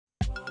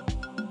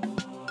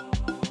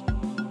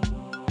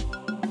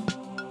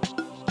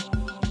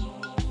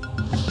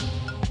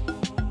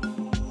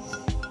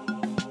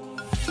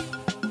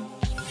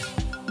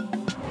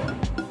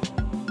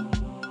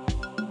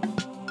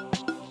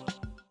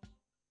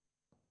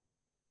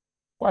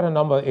Quite a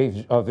number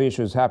of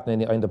issues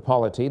happening in the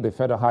polity. The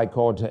Federal High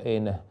Court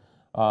in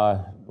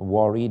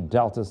Warri,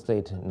 Delta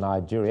State,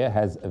 Nigeria,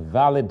 has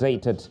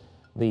validated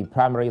the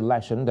primary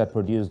election that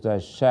produced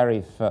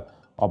Sheriff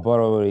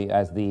Oborori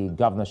as the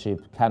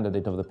governorship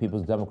candidate of the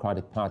People's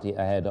Democratic Party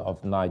ahead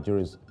of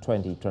Nigeria's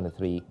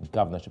 2023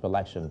 governorship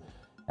election.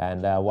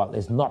 And while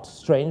it's not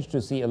strange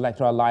to see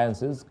electoral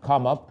alliances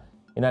come up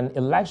in an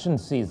election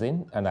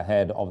season and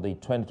ahead of the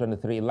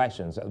 2023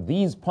 elections,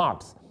 these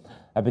parts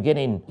are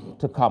beginning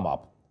to come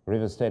up.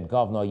 Rivers State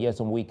Governor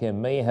Wike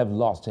may have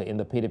lost in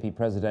the PDP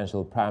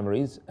presidential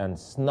primaries and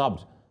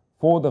snubbed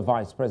for the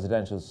vice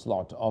presidential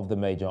slot of the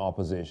major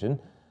opposition.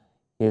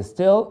 He is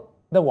still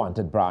the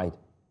wanted bride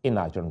in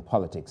Nigerian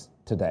politics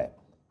today.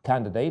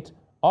 Candidate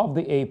of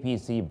the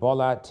APC,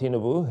 Bola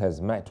Tinubu,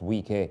 has met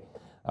Wike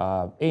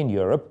in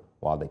Europe,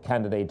 while the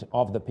candidate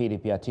of the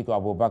PDP, Atiku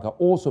Abubakar,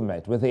 also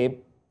met with him,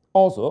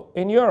 also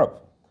in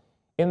Europe.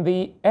 In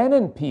the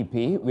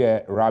NNPP,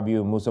 where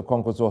Rabiu Musa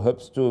Kwankwaso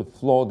hopes to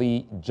floor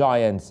the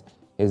giants,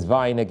 is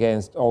vying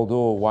against,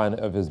 although one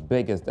of his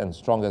biggest and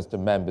strongest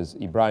members,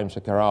 Ibrahim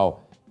Shekarau,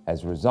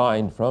 has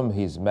resigned from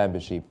his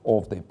membership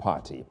of the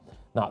party.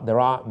 Now,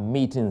 there are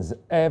meetings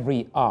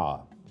every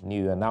hour,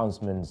 new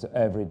announcements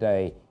every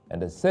day,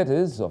 and the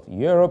cities of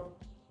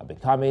Europe are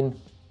becoming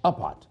a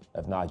part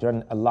of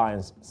Nigerian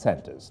alliance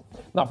centers.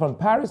 Now, from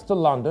Paris to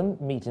London,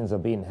 meetings are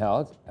being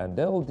held, and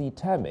they'll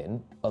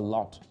determine a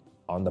lot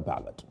on the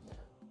ballot.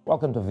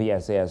 Welcome to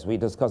VSA as we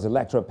discuss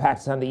electoral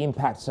pacts and the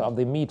impacts of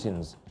the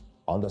meetings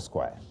on the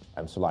square.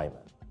 I'm Sulaiman.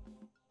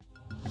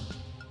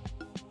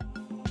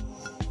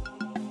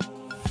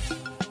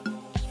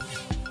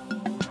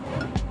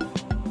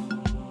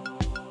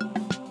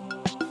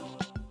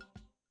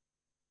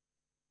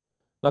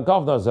 Now,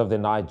 governors of the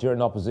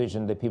Nigerian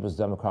opposition, the People's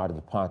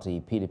Democratic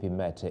Party, PDP,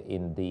 met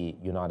in the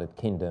United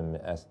Kingdom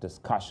as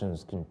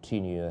discussions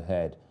continue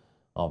ahead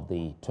of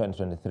the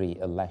 2023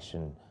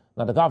 election.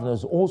 Now, the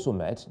governors also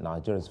met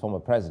Nigeria's former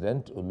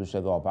president,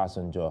 Olusegun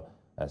Obasanjo,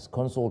 as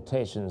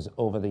consultations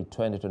over the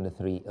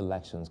 2023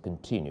 elections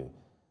continue.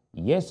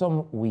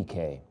 Nyesom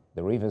Wike,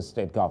 the Rivers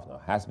State governor,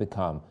 has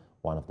become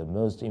one of the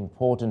most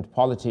important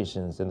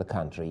politicians in the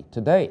country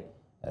today,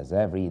 as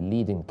every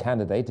leading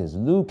candidate is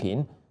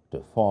looking to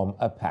form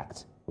a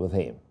pact with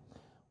him.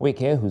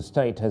 Wike, whose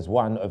state has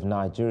one of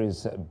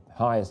Nigeria's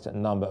highest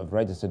number of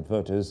registered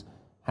voters,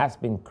 has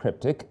been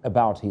cryptic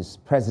about his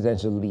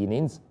presidential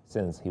leanings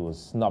since he was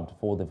snubbed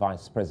for the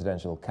vice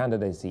presidential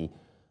candidacy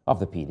of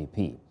the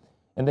PDP.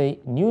 In the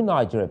New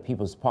Nigeria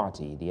People's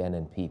Party, the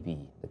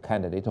NNPP, the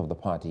candidate of the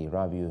party,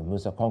 Rabiu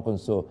Musa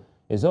Kwankwaso,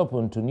 is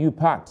open to new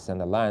pacts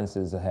and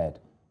alliances ahead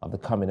of the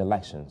coming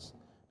elections.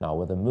 Now,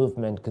 with the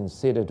movement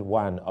considered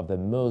one of the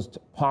most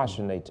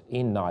passionate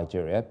in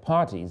Nigeria,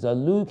 parties are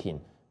looking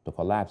to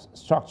collapse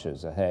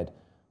structures ahead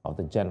of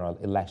the general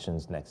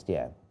elections next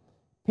year.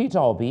 Peter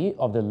Obi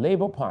of the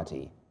Labour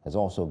Party has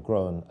also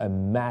grown a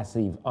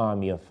massive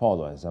army of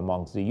followers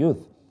amongst the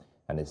youth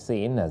and is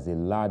seen as the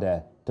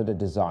ladder to the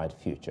desired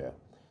future.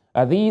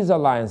 Are these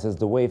alliances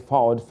the way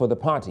forward for the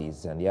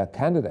parties and their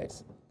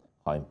candidates?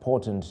 How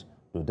important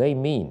do they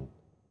mean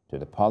to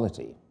the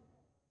polity?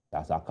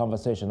 That's our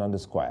conversation on the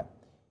square.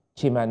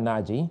 Chima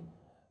Nnaji,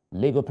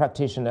 legal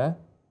practitioner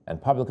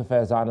and public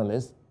affairs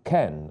analyst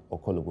Ken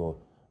Okolugbo,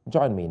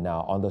 join me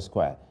now on the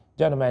square.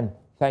 Gentlemen,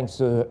 thanks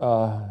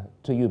to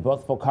you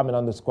both for coming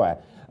on the square.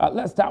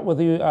 Let's start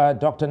with you,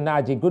 Dr.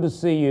 Nnaji. Good to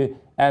see you.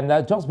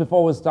 And just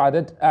before we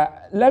started,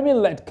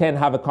 let Ken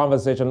have a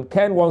conversation.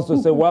 Ken wants to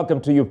say welcome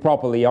to you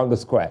properly on the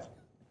square.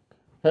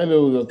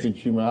 Hello, Dr.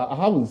 Chima. I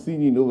haven't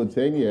seen you in over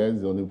 10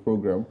 years on the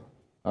program.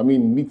 I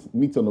mean,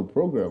 meet on the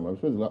program. I'm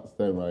sure the last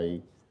time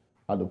I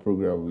had a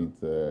program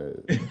with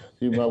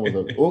Chima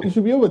was it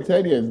should be over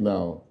 10 years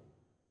now.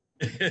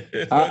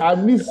 I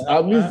miss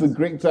the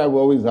great time we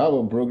always have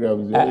on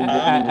programs.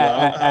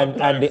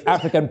 And the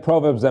African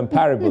proverbs and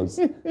parables.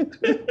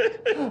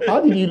 How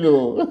did you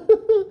know?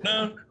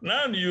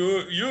 Now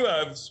you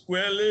have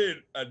squarely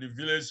at the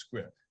village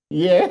square.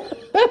 Yeah.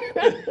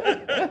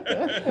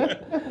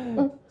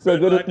 So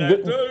good. Like I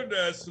told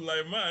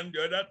Sulaiman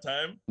the other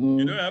time,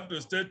 you don't have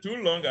to stay too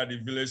long at the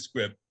village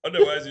square.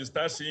 Otherwise, you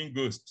start seeing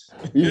ghosts.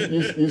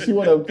 You see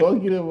what I'm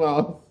talking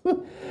about?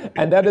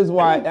 And that is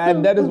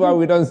why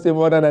we don't stay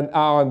more than an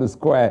hour on the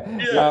square.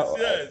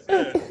 Yes.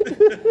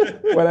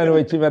 Well,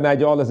 anyway, Chima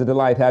Nnaji, always a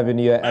delight having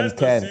you. Nice and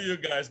Ken. To see you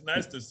guys.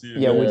 Nice to see you.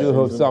 Yeah, we do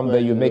hope someday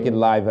you make it yeah.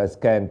 live as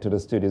Ken to the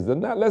studios.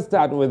 And now let's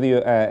start with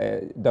you,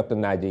 Dr.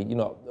 Nnaji. You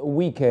know,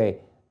 Wike,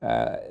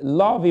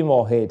 love him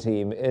or hate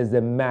him, is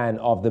the man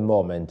of the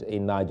moment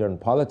in Nigerian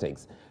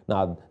politics.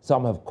 Now,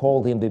 some have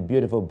called him the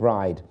beautiful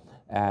bride,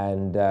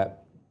 and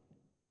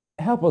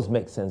help us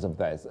make sense of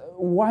this.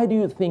 Why do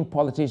you think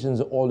politicians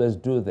always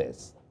do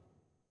this?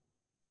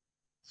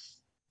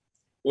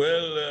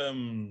 Well,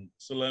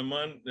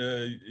 Sulaiman,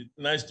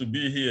 nice to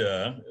be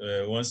here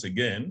once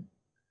again.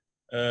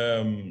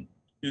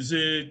 You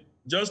see,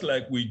 just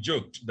like we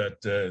joked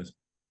that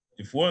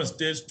if one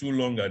stays too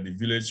long at the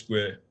village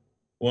square,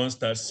 one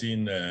starts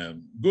seeing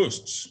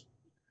ghosts.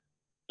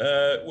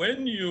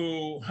 when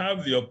you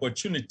have the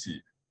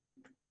opportunity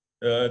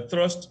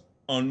thrust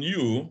on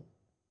you,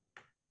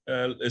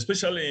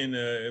 especially in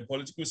a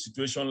political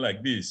situation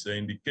like this,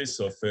 in the case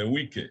of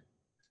Wike,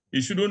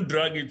 you shouldn't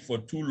drag it for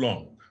too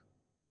long,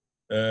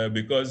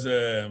 because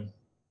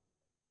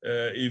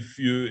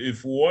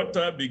if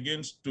water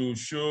begins to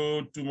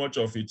show too much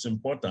of its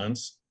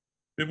importance,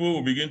 people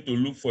will begin to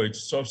look for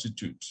its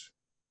substitute.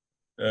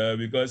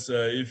 Because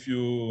if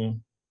you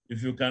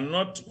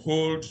cannot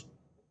hold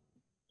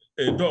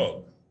a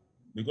dog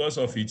because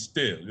of its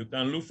tail, you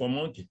can look for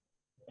monkey.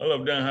 All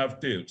of them have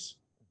tails.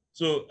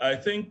 So I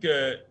think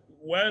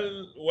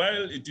while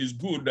it is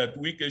good that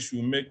Wike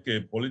should make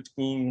a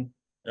political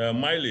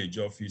mileage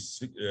of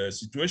his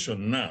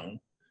situation now,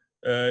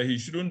 he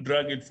shouldn't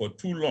drag it for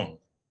too long.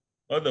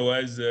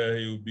 Otherwise,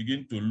 he will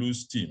begin to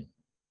lose steam.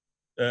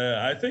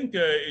 I think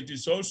it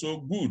is also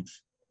good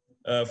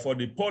for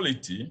the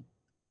polity,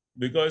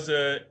 because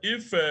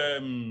if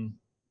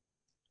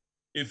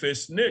a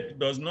snake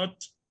does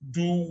not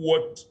do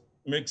what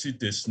makes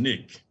it a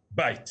snake,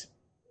 bite,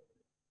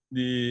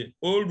 the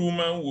old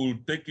woman will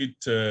take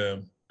it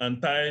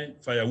and tie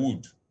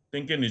firewood,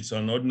 thinking it's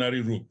an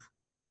ordinary rope.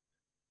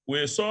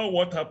 We saw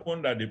what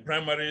happened at the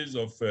primaries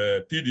of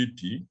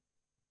PDP,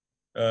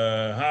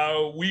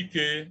 how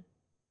Wike,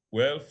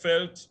 well,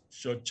 felt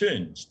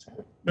shortchanged.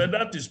 But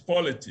that is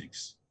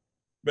politics.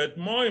 But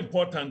more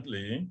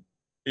importantly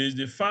is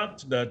the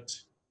fact that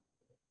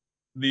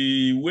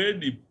the way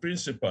the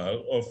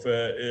principal of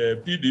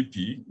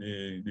PDP,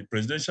 the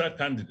presidential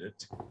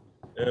candidate,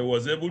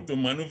 was able to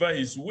maneuver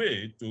his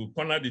way to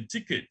corner the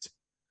ticket,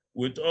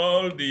 with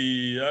all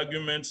the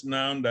arguments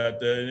now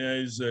that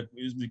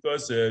is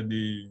because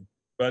the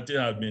party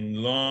has been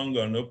long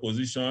on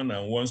opposition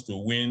and wants to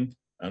win,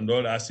 and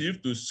all, as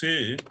if to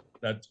say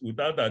that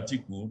without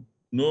Atiku,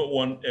 no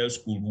one else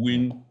could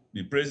win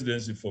the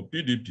presidency for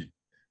PDP.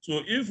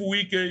 So if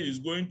Wike is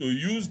going to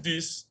use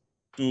this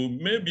to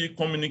maybe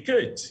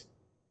communicate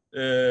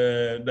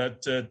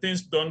that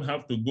things don't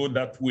have to go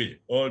that way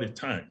all the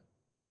time,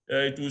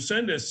 it will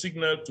send a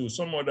signal to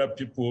some other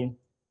people,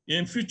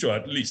 in future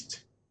at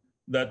least,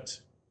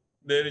 that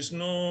there is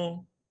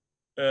no,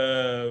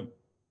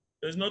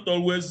 there's not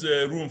always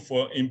room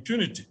for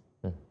impunity.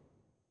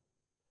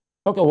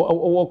 Okay,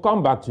 we'll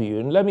come back to you.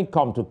 And let me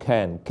come to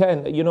Ken.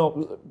 Ken, you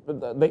know,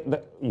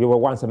 you were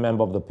once a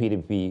member of the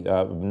PDP.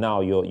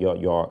 Now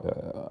you're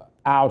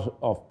out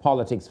of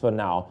politics for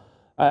now.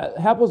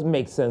 Help us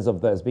make sense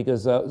of this,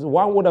 because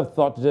one would have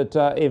thought that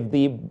if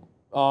the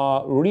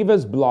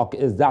Rivers bloc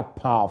is that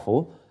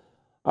powerful,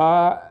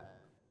 that's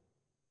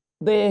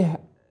the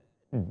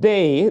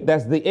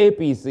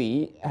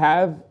APC,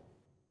 have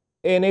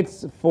in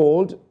its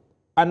fold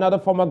another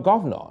former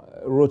governor,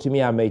 Rotimi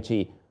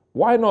Amechi.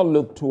 Why not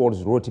look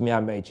towards Rotimi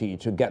Amechi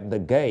to get the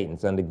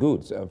gains and the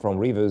goods from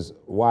Rivers?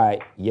 Why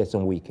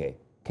Nyesom Wike?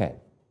 Ken?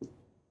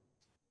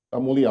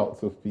 I'm only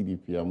out of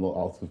PDP. I'm not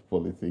out of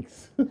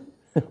politics.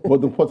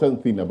 But the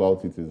important thing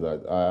about it is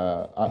that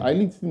I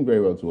listened very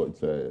well to what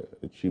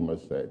Chima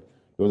said.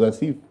 It was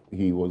as if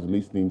he was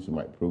listening to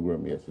my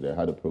program yesterday. I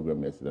had a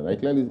program yesterday. And I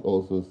clearly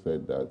also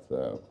said that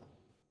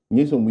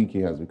Nyesom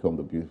Wike has become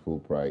the beautiful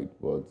pride,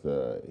 but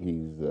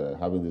he's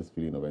having this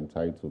feeling of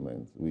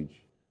entitlement,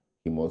 which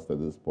he must at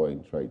this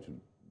point try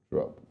to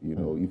drop. You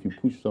know, if you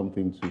push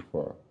something too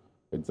far,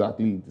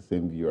 exactly the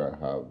same view I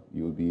have,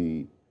 you'll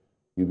be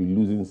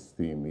losing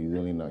steam. It's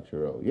only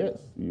natural. Yes,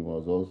 you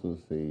must also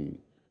say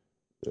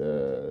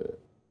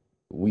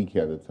Wike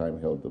at the time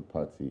held the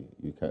party.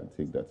 You can't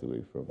take that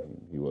away from him.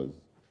 He was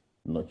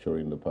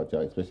nurturing the party,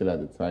 especially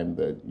at the time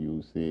that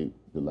you say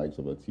the likes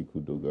of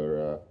Atiku,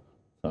 Dogara,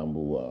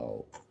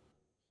 Tambuwal,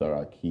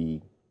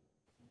 Saraki,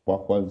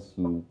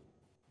 Kwakwansu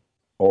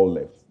all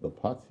left the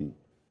party.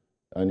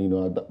 And, you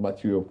know, at that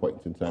material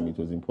point in time, it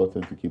was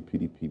important to keep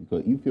PDP,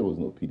 because if there was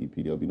no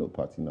PDP, there would be no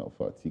party now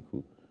for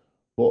Atiku.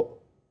 But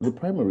the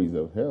primaries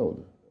have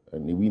held,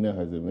 and the winner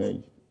has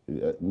emerged.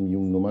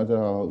 No matter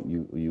how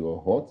you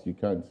are hot, you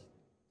can't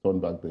turn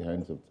back the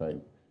hands of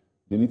time.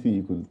 The only thing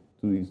you could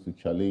do is to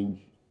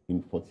challenge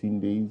in 14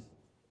 days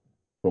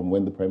from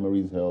when the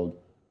primaries held,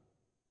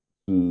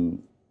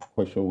 to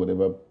question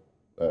whatever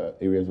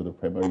areas of the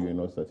primary you're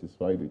not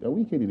satisfied with. And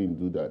Wike didn't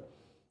do that.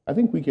 I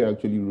think Wike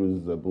actually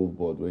rose above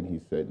board when he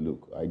said,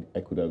 look,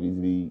 I could have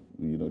easily,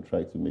 you know,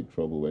 tried to make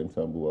trouble when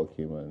Tambuwal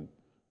came and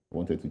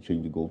wanted to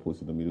change the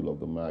goalpost in the middle of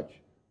the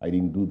match. I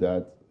didn't do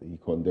that. He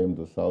condemned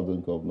the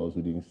Southern governors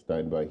who didn't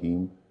stand by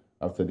him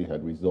after they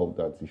had resolved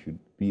that he should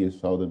be a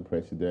Southern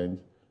president.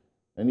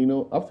 And, you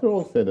know, after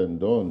all said and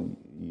done,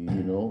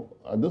 you know,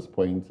 at this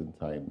point in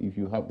time, if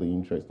you have the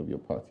interest of your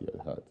party at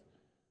heart,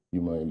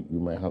 you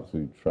might have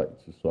to try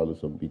to swallow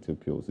some bitter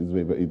pills.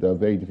 They're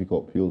very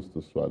difficult pills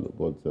to swallow,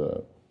 but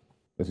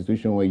a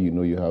situation where you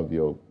know you have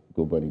your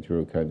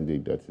gubernatorial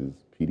candidate that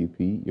is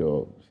PDP,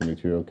 your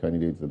senatorial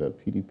candidates that are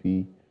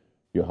PDP,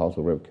 your House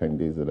of Rep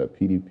candidates that are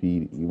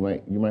PDP, you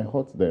might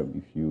hurt them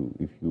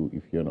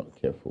if you're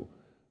not careful.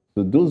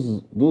 So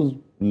those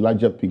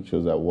larger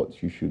pictures are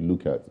what you should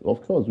look at.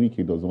 Of course,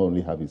 Wike doesn't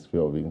only have his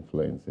sphere of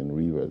influence in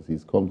Rivers.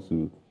 He's come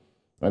to,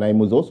 and I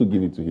must also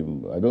give it to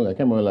him. I can't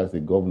remember last the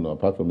governor,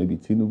 apart from maybe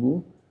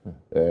Tinubu,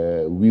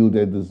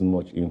 wielded this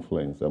much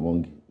influence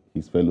among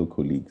his fellow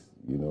colleagues,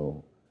 you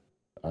know,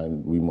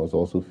 and we must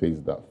also face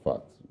that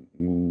fact.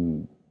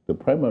 In the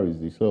primaries,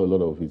 they saw a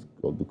lot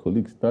of the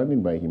colleagues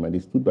standing by him, and they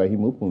stood by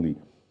him openly.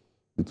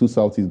 The two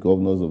Southeast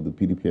governors of the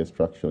PDP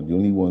extraction, the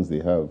only ones they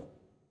have,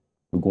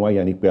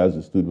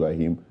 Yannick stood by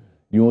him.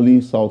 The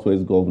only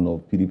Southwest governor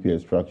of PDP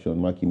extraction,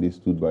 Makinde,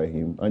 stood by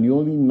him. And the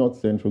only North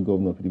Central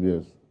governor of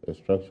PDP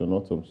extraction,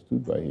 Northam,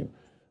 stood by him.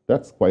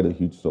 That's quite a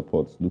huge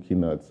support,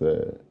 looking at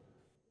the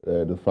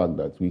fact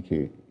that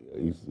Wike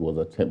was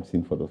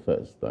attempting for the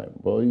first time.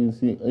 But you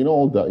see, in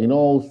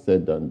all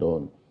said and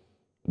done,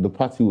 the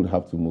party would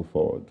have to move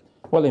forward.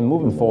 Well, in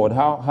moving forward,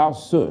 how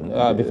soon,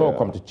 before we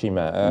come to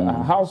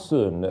Chima, how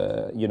soon,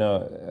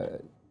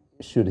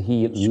 should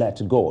he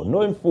let go?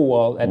 Knowing full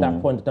well at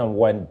that point in time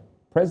when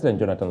President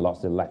Jonathan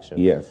lost the election,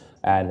 yes,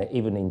 and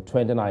even in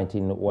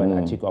 2019 when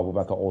Atiku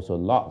Abubakar also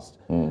lost,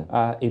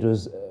 it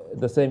was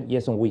the same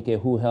Nyesom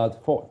Wike who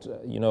held fort,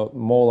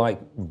 more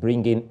like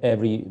bringing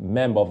every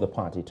member of the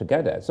party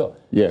together. So,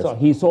 yes. So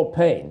he's so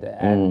pained,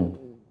 and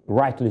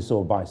rightly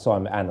so by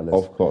some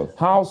analysts. Of course.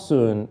 How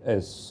soon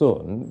is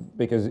soon?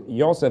 Because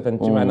yourself and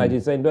Chima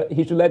Nnaji saying that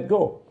he should let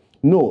go.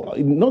 No,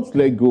 not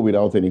let go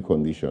without any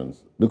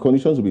conditions. The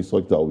conditions will be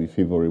such that will be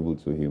favorable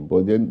to him,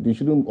 but then they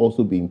shouldn't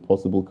also be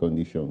impossible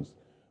conditions.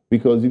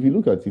 Because if you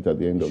look at it at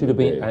the end of the day... Should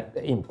it be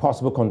an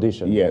impossible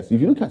condition? Yes,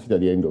 if you look at it at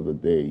the end of the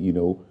day,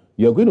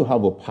 you're going to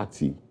have a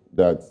party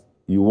that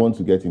you want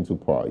to get into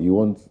power. You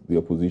want the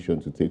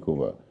opposition to take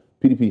over.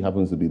 PDP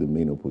happens to be the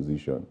main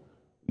opposition.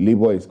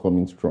 Labour is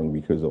coming strong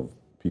because of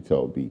Peter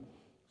Obi.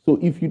 So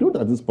if you don't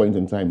at this point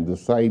in time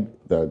decide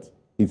that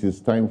it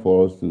is time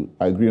for us to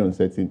agree on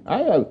certain...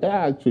 I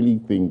actually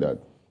think that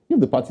if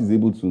the party is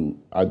able to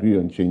agree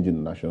on changing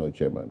the national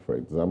chairman, for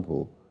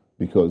example,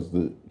 because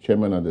the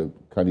chairman and the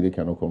candidate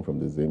cannot come from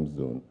the same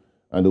zone,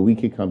 and the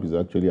Wike camp is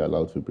actually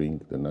allowed to bring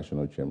the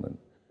national chairman,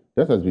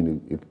 that has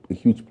been a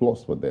huge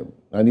plus for them.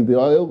 And if they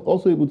are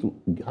also able to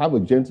have a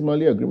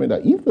gentlemanly agreement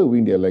that if they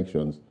win the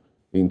elections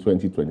in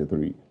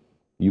 2023,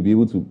 you'll be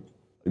able to...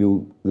 They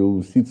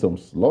will seat some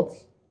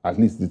slots. At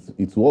least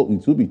it will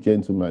be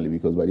gentlemanly,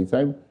 because by the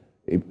time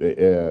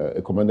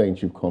a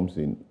commander-in-chief comes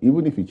in,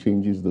 even if he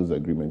changes those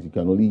agreements, you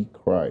can only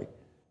cry.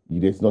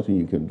 There's nothing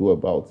you can do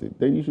about it.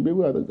 Then you should be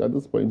able at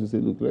this point to say,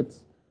 look,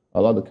 let's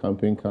allow the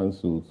campaign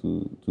council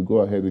to go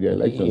ahead with the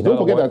elections. Don't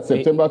forget that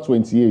September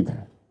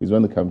 28th is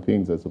when the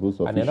campaigns are supposed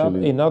to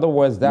officially... In other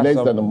words, that's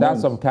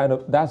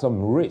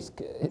some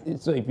risk.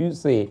 So if you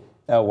say,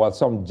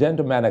 some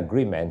gentleman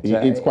agreement...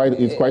 it's quite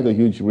a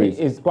huge risk.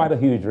 It's quite a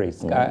huge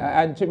risk.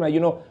 And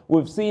Chima,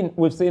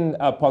 we've seen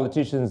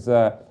politicians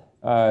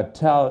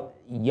tell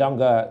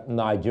younger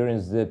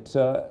Nigerians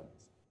that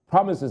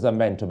promises are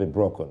meant to be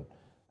broken.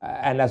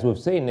 And as we've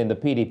seen in the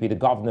PDP, the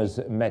governors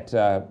met,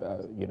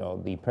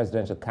 the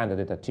presidential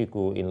candidate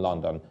Atiku in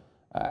London.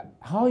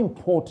 How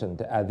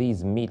important are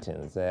these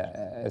meetings,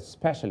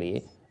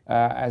 especially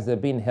as they're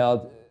being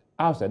held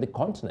outside the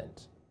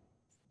continent,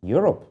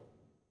 Europe?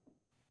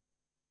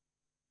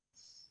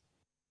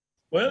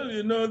 Well,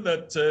 you know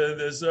that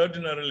there's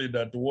ordinarily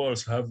that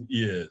walls have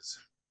ears.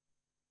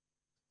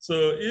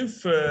 So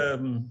if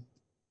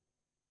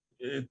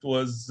it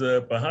was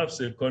perhaps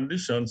a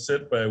condition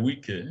set by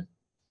Wike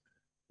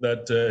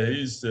that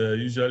he's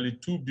usually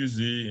too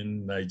busy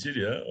in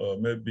Nigeria or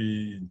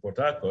maybe in Port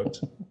Harcourt,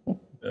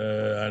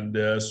 and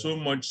there are so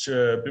much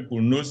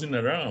people nosing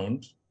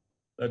around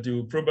that he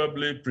would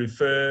probably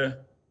prefer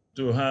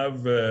to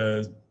have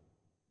a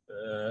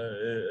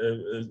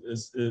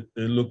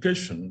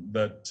location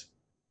that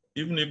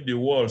even if the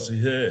walls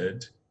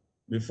heard,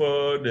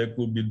 before they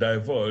could be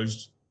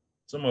divulged,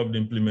 some of the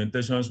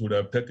implementations would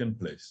have taken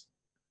place.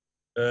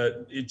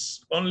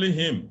 It's only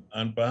him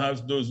and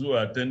perhaps those who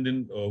are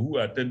attending or who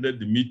attended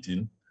the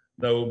meeting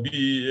that will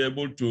be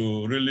able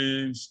to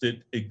really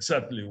state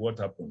exactly what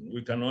happened.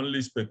 We can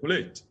only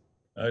speculate,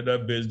 either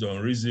based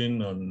on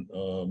reason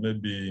or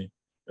maybe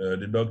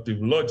deductive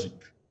logic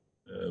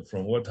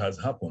from what has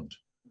happened.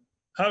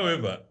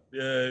 However,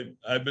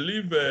 I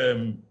believe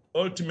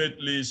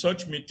ultimately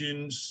such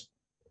meetings,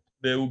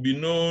 there will be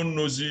no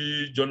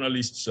nosy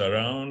journalists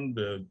around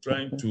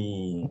trying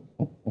to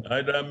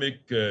either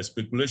make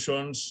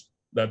speculations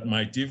that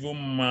might even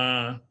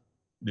mar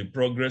the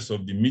progress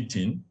of the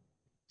meeting.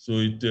 So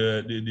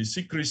the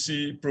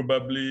secrecy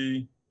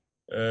probably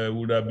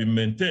would have been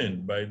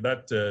maintained by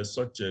that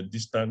such a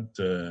distant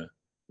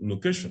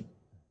location.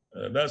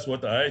 That's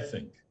what I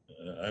think.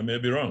 I may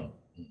be wrong.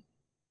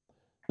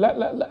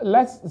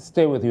 Let's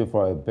stay with you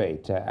for a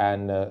bit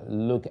and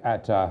look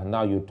at,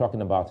 now you're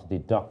talking about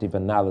deductive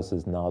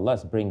analysis now.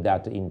 Let's bring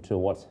that into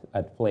what's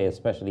at play,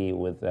 especially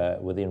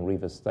within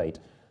Rivers State.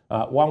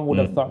 One would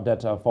have thought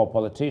that for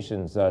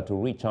politicians to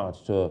reach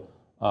out to,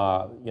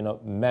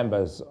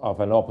 members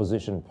of an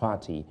opposition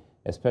party,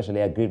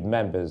 especially aggrieved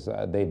members,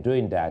 they're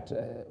doing that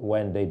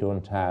when they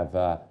don't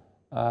have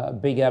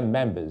bigger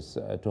members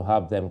to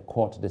have them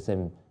quote the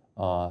same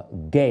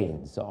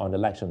gains on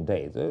election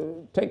days.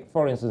 Take,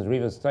 for instance,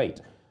 Rivers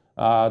State.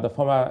 The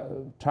former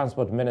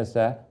transport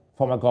minister,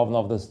 former governor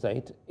of the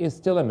state, is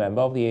still a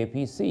member of the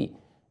APC.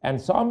 And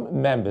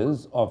some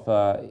members of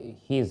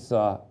his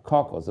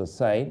caucus are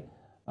saying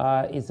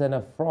it's an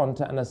affront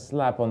and a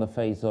slap on the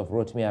face of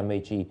Rotimi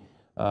Amechi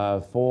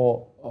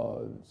for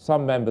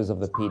some members of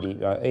the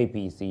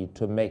APC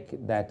to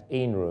make that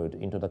inroad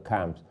into the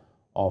camps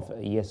of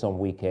Nyesom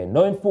Wike,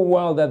 knowing full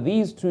well that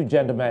these two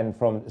gentlemen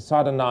from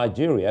southern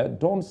Nigeria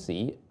don't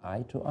see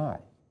eye to eye.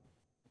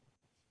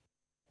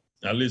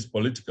 At least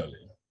politically.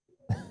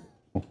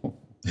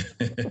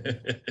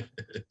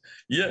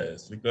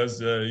 Yes,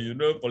 because, you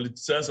know,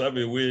 politicians have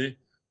a way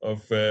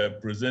of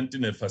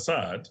presenting a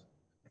facade,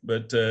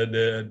 but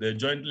they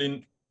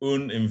jointly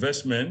own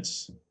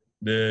investments,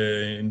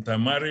 they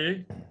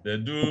intermarry, they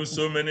do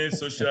so many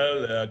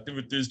social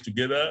activities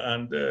together,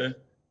 and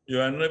you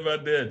are never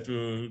there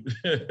to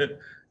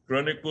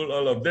chronicle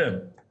all of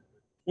them.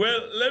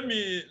 Well, let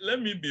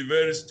me be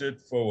very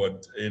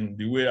straightforward in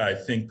the way I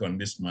think on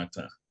this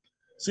matter.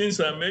 Since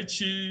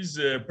Amechi's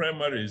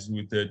primaries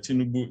with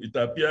Tinubu, it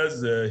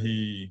appears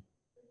he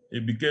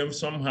became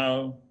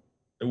somehow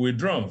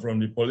withdrawn from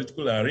the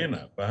political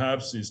arena.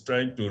 Perhaps he's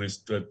trying to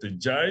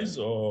re-strategize,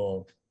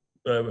 or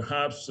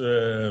perhaps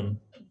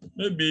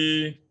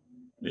maybe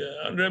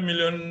 100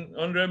 million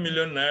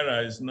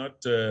naira is not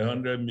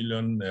 100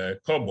 million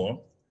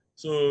kobo.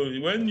 So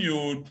when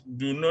you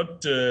do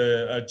not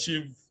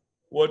achieve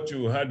what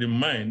you had in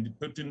mind,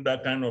 putting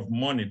that kind of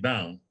money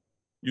down,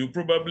 you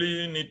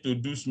probably need to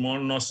do small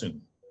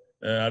nursing,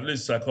 at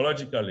least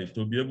psychologically,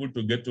 to be able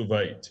to get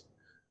over it.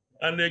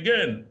 And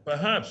again,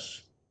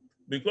 perhaps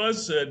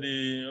because of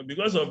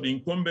the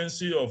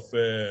incumbency of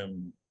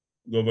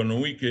Governor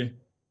Wike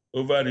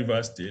over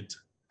Rivers State,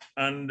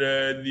 and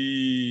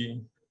a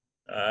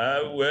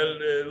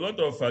lot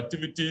of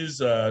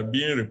activities are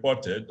being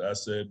reported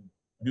as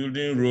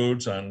building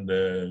roads and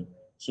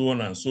so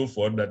on and so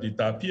forth, that it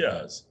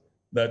appears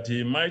that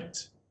he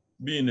might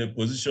be in a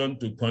position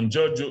to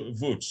conjure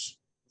votes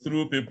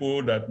through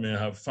people that may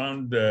have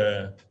found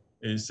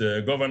his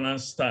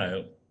governance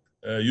style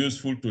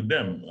useful to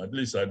them, at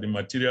least at the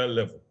material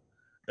level.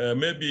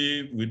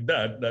 Maybe with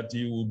that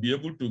he will be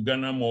able to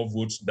garner more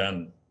votes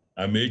than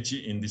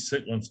Amechi in this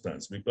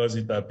circumstance, because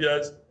it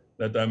appears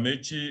that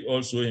Amechi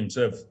also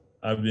himself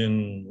have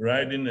been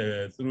riding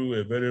through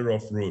a very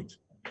rough road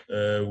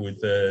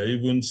with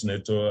even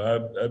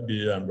Senator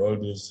Abi and all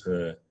those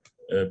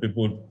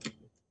people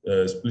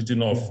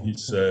splitting off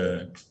his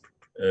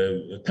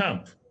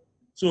camp.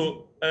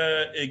 So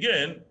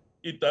again,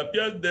 it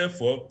appears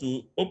therefore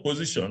to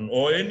opposition,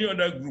 or any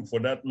other group for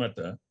that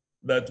matter,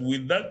 that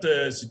with that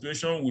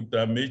situation with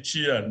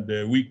Amechi and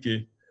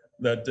Wike,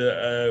 that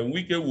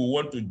Wike will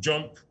want to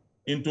jump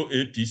into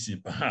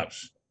APC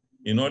perhaps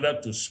in order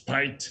to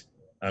spite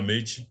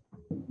Amechi.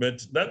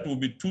 But that will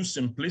be too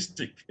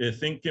simplistic a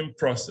thinking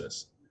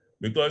process,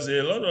 because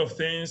a lot of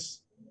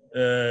things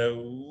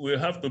will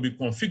have to be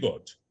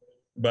configured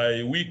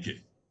by Wike,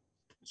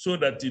 so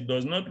that it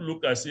does not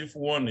look as if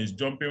one is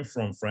jumping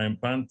from frying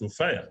pan to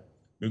fire,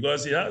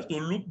 because he has to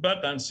look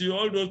back and see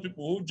all those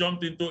people who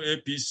jumped into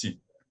APC,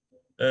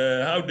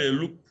 how they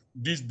look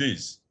these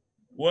days,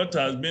 what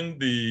has been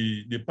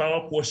the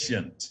power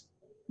quotient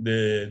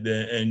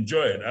they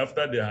enjoyed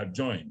after they had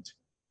joined.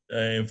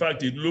 In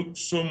fact, it looked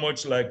so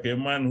much like a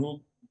man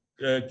who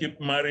keep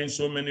marrying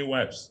so many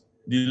wives.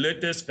 The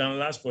latest can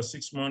last for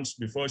 6 months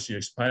before she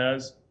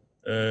expires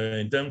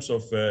in terms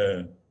of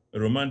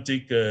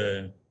romantic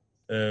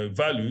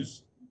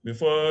values,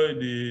 before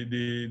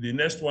the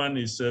next one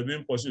is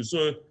being pursued.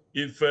 So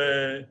if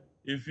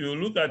you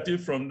look at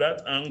it from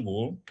that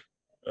angle,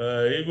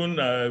 even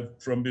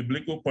from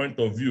biblical point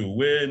of view,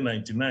 where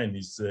 99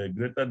 is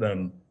greater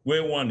than,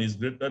 where 1 is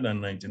greater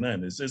than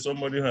 99. They say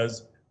somebody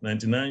has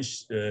 99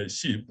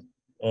 sheep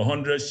or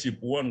 100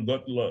 sheep, 1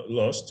 got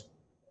lost.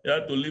 You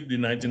have to leave the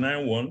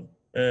 99 one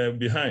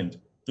behind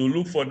to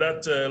look for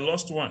that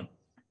lost one.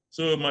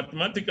 So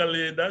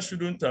mathematically, that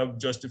shouldn't have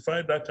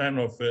justified that kind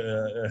of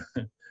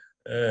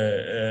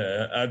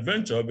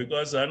adventure,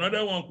 because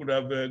another one could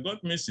have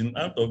got missing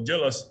out of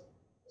jealousy,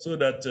 so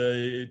that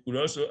it could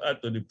also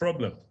add to the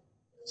problem.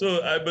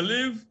 So I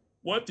believe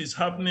what is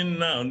happening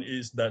now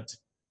is that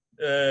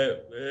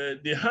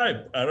the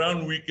hype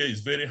around Wike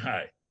is very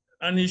high,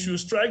 and he should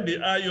strike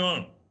the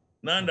iron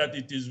now that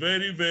it is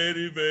very,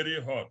 very,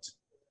 very hot.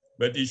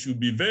 But he should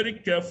be very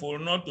careful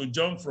not to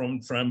jump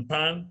from frying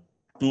pan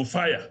to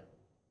fire.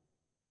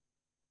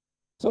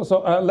 So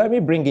let me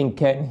bring in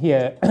Ken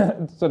here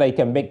so that he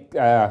can make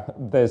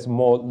this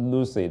more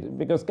lucid.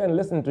 Because Ken,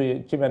 listen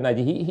to Chima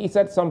Nnaji. He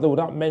said something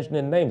without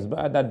mentioning names,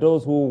 but that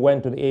those who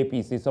went to the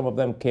APC, some of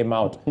them came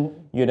out,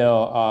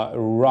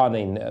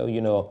 running,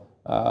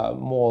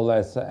 more or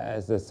less,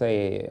 as they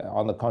say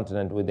on the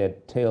continent, with their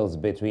tails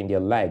between their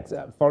legs.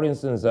 For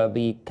instance,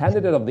 the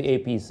candidate of the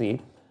APC,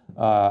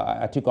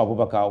 Atiku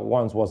Abubakar,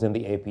 once was in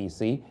the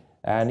APC.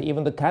 And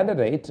even the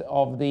candidate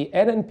of the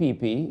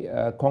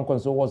NNPP,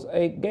 Konkonso, was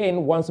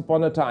again once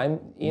upon a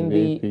time in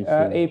the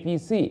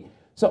APC.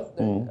 So,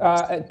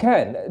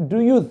 Ken,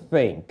 do you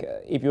think,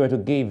 if you were to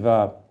give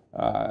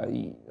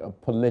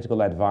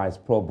political advice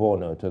pro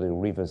bono to the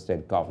Rivers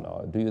State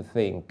governor, do you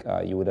think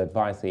you would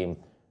advise him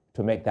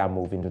to make that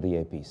move into the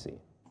APC?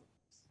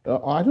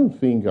 I don't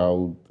think I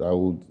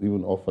would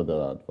even offer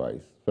that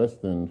advice.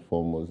 First and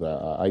foremost,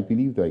 I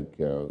believe, like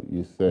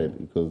you said,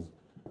 because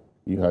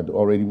you had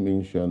already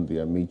mentioned the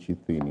Amici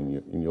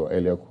thing in your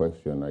earlier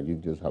question. I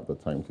did just have the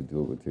time to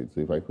deal with it.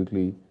 So if I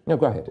quickly... No,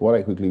 go ahead. What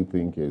I quickly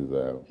think is,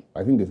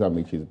 I think this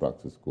Amici is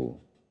back to school.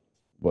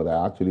 But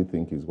I actually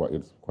think it's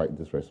quite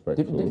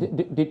disrespectful.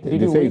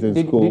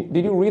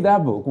 Did you read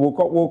that book?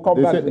 We'll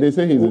come back. They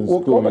say he's in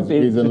school.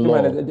 He's in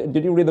law.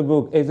 Did you read the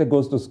book, Eze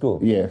Goes to School?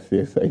 Yes,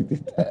 I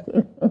did.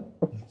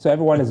 So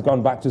everyone has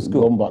gone back to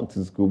school? Gone back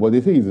to school. But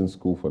they say he's in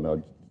school for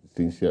now,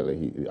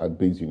 sincerely, at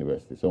Bates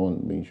University. Someone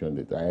mentioned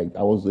it.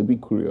 I was a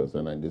bit curious,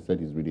 and they said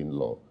he's reading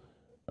law.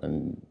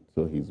 And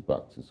so he's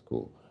back to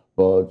school.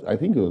 But I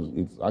think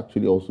it's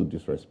actually also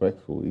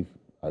disrespectful if,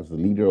 as the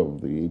leader of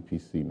the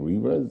APC in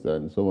Rivers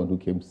and someone who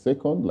came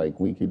second, like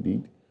Wike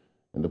did,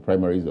 in the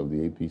primaries of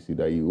the APC,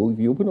 that if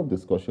you open up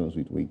discussions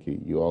with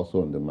Wike, you're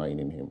also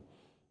undermining him.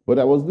 But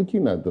I was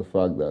looking at the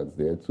fact that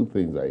there are two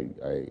things I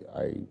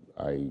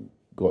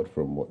got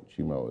from what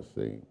Chima was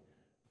saying.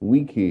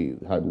 Wike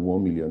had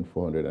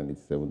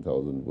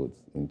 1,487,000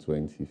 votes in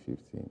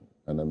 2015,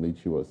 and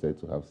Amici was said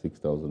to have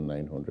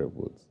 6,900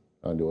 votes.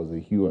 And there was a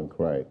hue and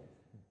cry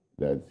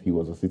that he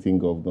was a sitting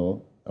governor.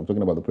 I'm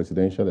talking about the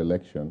presidential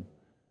election,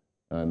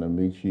 and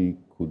Amici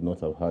could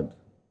not have had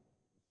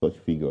such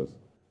figures.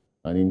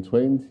 And in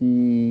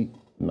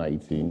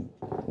 2019,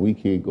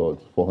 Wike got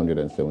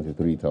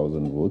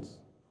 473,000 votes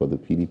for the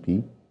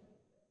PDP.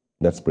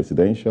 That's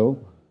presidential.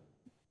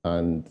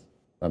 And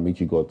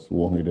Amici got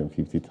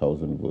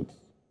 150,000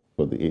 votes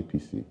for the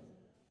APC.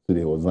 So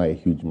there was not a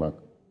huge mark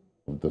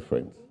of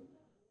difference.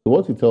 So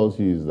what it tells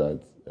you is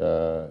that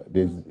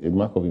there's a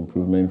mark of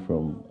improvement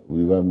from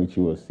where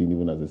Amici was seen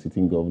even as a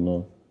sitting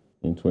governor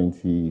in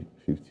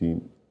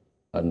 2015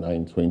 and now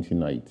in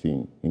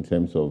 2019 in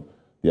terms of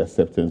the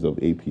acceptance of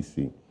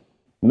APC.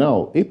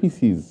 Now,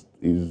 APC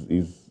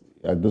is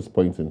at this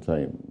point in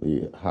time,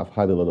 we have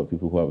had a lot of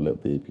people who have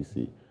left the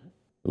APC,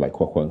 like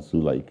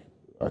Kwakwansu, like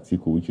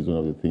Atiku, which is one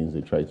of the things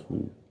they try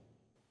to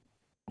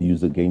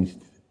use against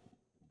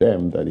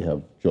them, that they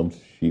have jumped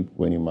ship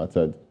when it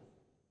mattered,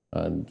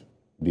 and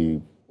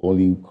they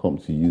only come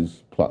to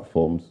use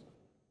platforms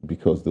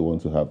because they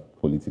want to have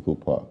political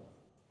power.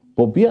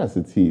 But be as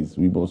it is,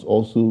 we must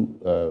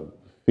also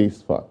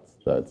face facts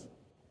that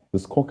the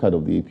scorecard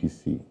of the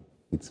APC,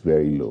 it's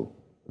very low.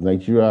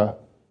 Nigeria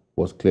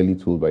was clearly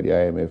told by the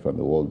IMF and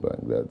the World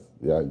Bank that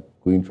they are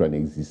going through an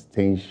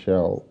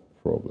existential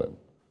problem.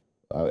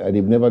 And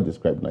they've never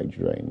described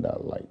Nigeria in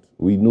that light.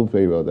 We know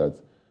very well that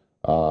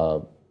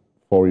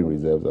foreign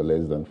reserves are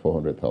less than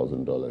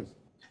 $400,000,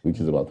 which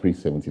is about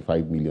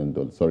 $375 million,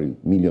 about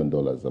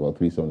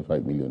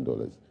 $375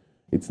 million.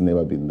 It's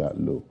never been that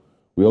low.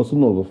 We also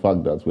know the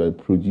fact that we are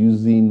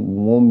producing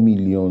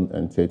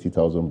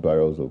 1,030,000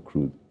 barrels of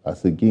crude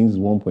as against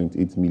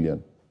 1.8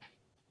 million.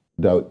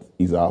 That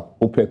is our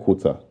OPEC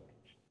quota.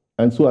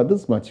 And so at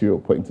this material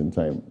point in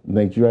time,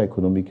 Nigeria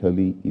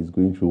economically is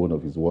going through one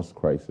of its worst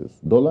crises.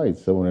 Dollar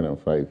is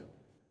 705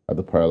 at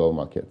the parallel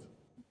market,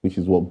 which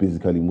is what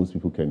basically most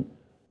people can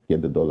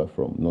get the dollar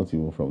from, not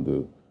even from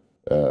the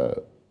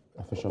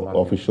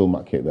official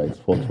market, that is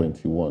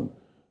 421.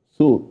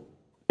 So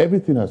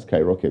everything has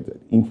skyrocketed.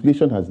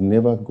 Inflation has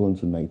never gone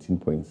to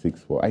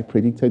 19.64. I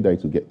predicted that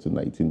it would get to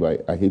 19,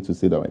 but I hate to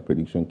say that my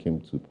prediction came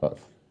to pass.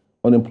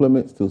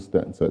 Unemployment still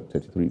stands at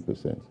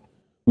 33%,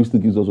 which still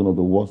gives us one of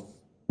the worst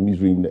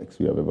misery index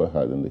we have ever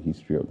had in the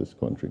history of this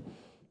country.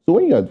 So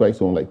when you advise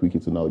someone like Wike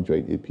to now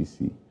join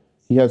APC,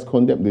 he has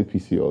condemned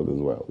APC all as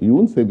well. You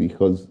won't say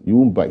because you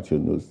won't bite your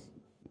nose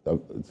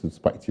to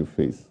spite your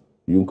face.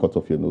 You won't cut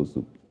off your nose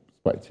to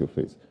spite your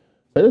face.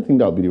 So I don't think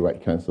that would be the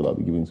right counsel I'll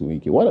be giving to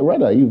Wike.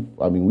 Rather, if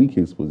I'm in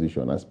Wike's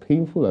position, as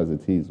painful as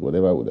it is,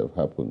 whatever would have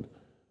happened,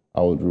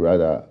 I would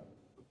rather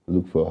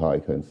look for how I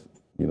can,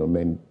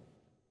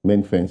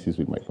 mend fences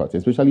with my party,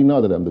 especially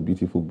now that I'm the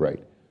beautiful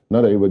bride.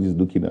 Now that everybody's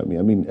looking at me.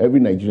 I mean, every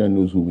Nigerian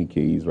knows who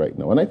Wike is right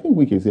now. And I think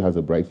Wike still has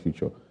a bright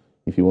future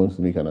if he wants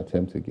to make an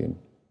attempt again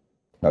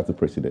at the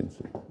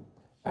presidency.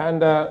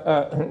 And,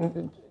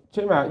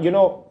 Chima,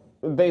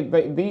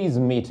 these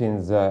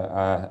meetings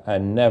are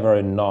never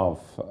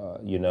enough,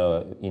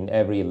 in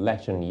every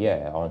election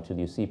year until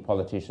you see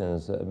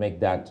politicians make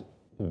that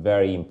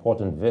very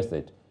important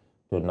visit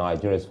to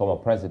Nigeria's former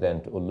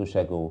president,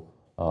 Olusegun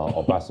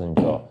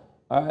Obasanjo.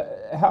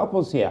 Help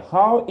us here.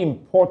 How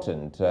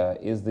important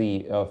is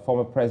the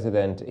former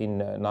president in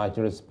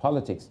Nigeria's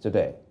politics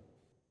today?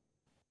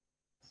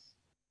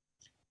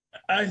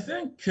 I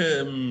think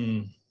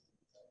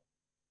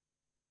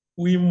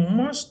we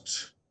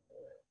must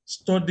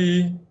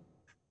study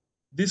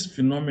this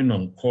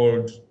phenomenon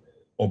called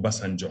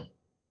Obasanjo.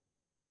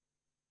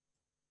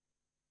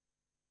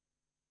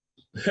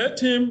 hate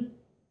him,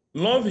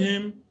 love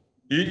him,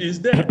 he is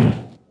there.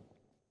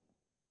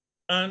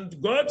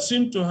 And God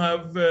seemed to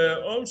have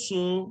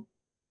also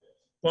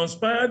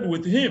conspired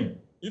with him,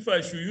 if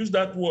I should use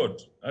that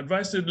word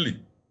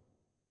advisedly,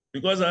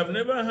 because I've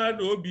never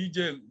had OBJ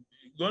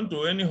gone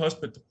to any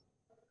hospital.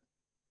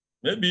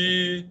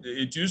 Maybe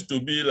it used to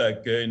be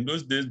like in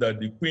those days that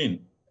the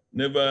queen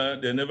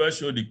they never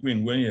show the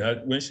queen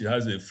when she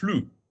has a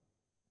flu.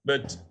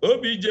 But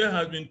OBJ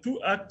has been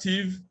too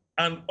active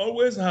and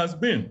always has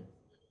been.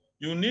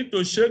 You need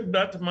to shake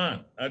that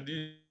man at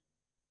the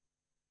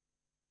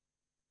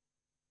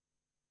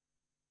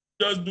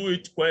just do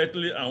it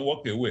quietly and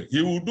walk away.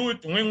 He will do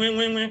it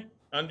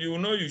and you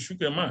know you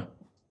shook a man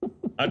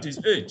at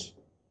his age.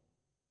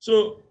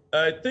 So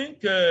I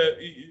think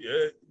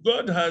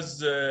God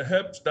has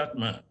helped that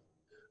man.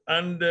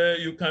 And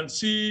you can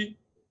see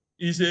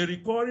he's a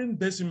recurring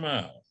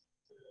decimal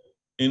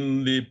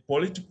in the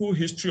political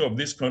history of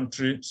this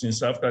country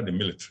since after the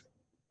military.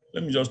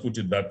 Let me just put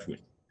it that way.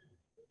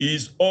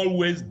 He's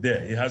always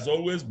there. He has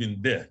always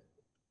been there,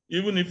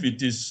 even if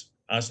it is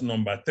as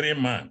number 3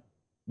 man,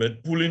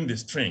 but pulling the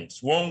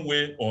strings one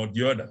way or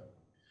the other.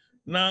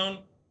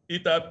 Now,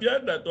 it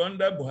appeared that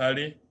under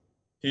Buhari,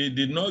 he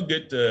did not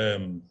get a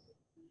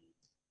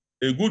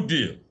good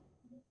deal.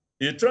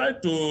 He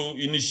tried to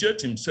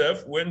initiate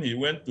himself when he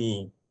went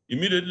to,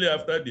 immediately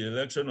after the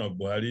election of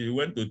Buhari, he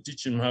went to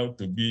teach him how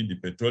to be the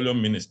petroleum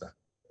minister.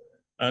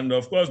 And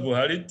of course,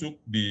 Buhari took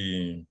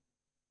the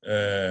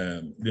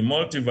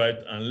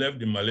multivite and left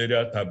the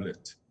malaria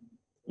tablet,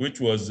 which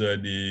was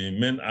the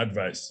main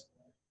advice.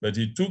 But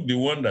he took the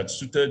one that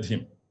suited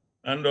him.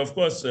 And of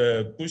course,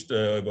 pushed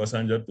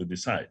Obasanjo to the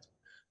side.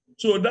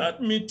 So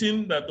that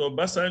meeting that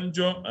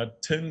Obasanjo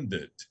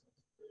attended,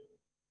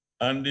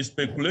 and the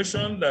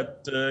speculation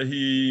that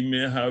he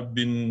may have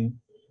been,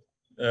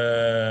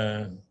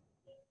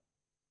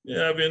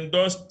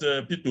 endorsed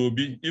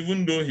P2B,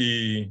 even though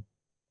he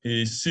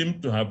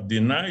seemed to have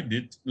denied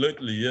it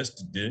lately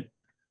yesterday.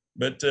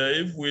 But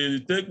if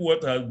we take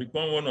what has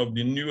become one of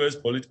the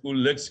newest political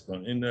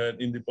lexicon in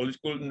the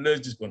political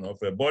lexicon of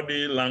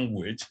body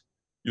language,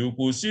 you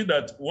could see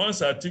that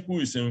once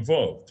Atiku is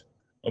involved,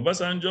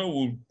 Obasanjo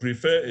would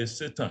prefer a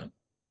Satan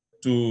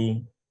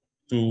to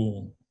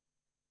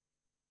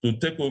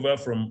take over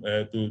from,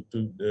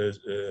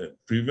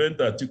 prevent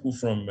Atiku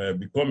from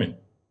becoming,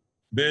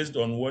 based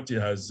on what he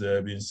has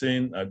been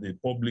saying at the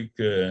public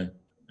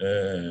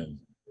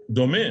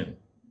domain.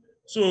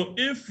 So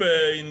if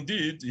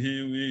indeed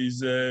he is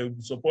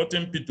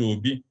supporting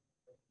P2B,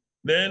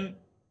 then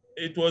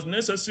it was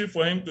necessary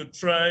for him to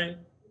try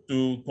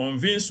to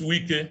convince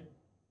Wike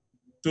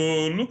to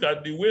look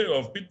at the way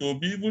of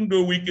P2B, even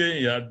though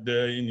Wike had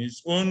in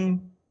his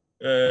own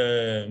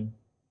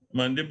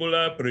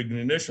mandibular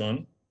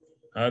pregnation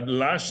had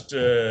lashed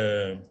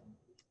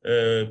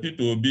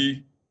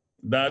P2B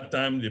that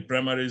time the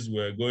primaries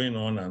were going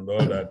on and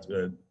all that.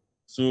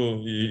 So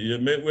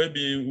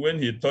maybe when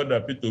he thought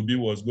that P2B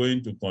was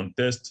going to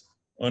contest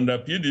under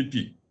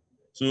PDP,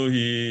 so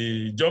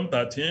he jumped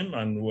at him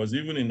and was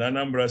even in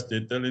Anambra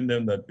State telling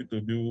them that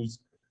P2B was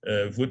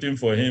voting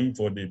for him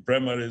for the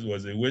primaries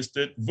was a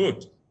wasted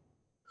vote.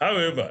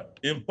 However,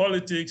 in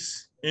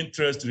politics,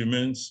 interest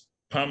remains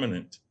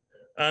permanent.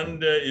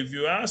 And if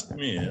you ask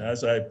me,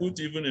 as I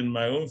put even in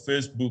my own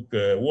Facebook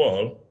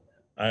wall,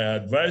 I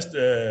advised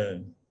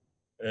Wike,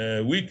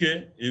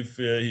 if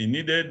he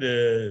needed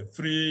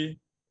free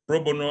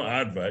pro bono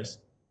advice,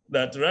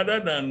 that rather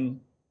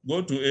than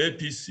go to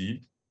APC,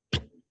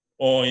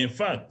 or in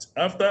fact,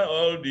 after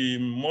all the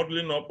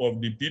modeling up of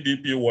the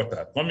PDP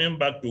water, coming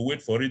back to wait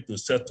for it to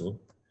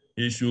settle,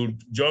 he should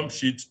jump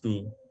ship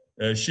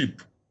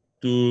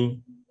to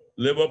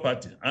Labour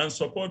Party and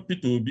support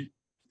P2B,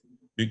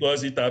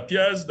 because it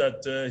appears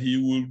that he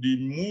will be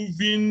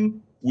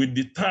moving with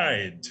the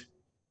tide.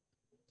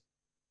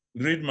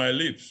 Read my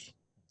lips.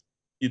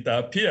 It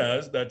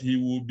appears that he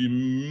will be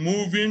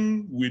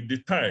moving with the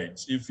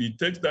tides if he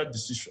takes that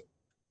decision.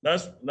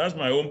 That's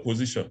my own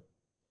position.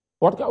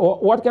 What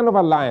kind of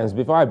alliance,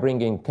 before I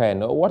bring in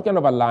Ken, what kind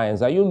of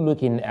alliance are you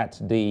looking at?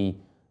 The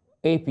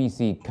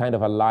APC kind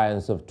of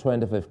alliance of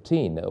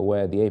 2015,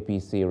 where the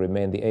APC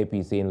remained the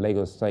APC in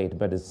Lagos State,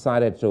 but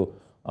decided to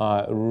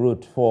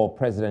root for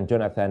President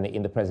Jonathan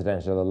in the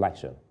presidential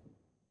election?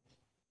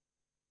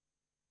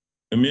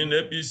 I mean,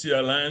 APC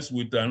alliance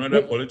with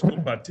another political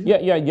party?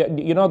 Yeah.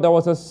 You know, there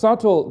was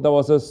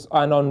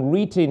an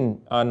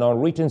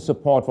unwritten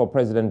support for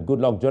President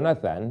Goodluck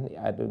Jonathan,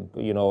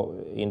 you know,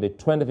 in the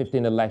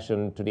 2015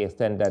 election, to the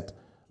extent that,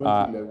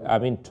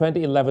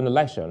 2011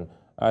 election,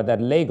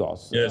 that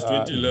Lagos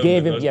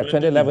gave him,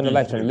 2011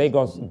 election,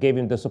 Lagos gave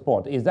him the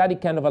support. Is that the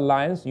kind of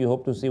alliance you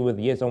hope to see with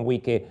Nyesom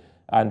Wike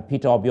and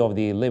Peter Obi of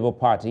the Labour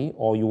Party,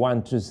 or you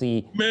want to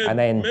see an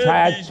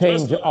entire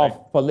change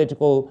of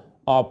political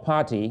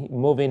party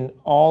moving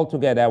all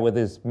together with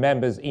his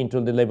members into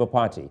the Labour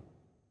Party?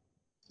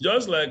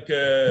 Just like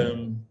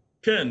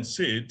Ken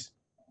said,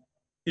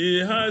 he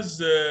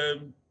has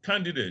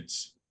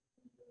candidates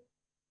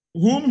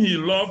whom he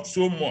loved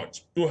so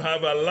much to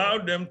have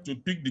allowed them to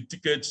pick the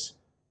tickets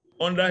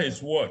under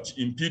his watch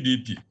in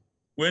PDP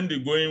when the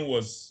going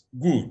was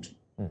good.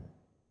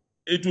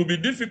 It will be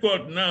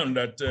difficult now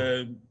that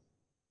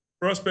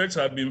prospects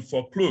have been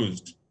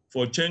foreclosed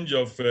for change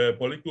of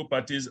political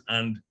parties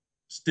and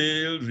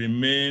still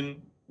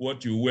remain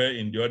what you were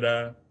in the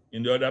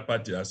other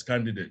party as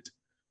candidate.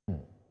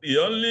 The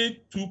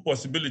only two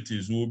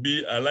possibilities will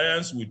be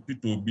alliance with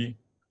P2B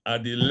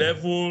at the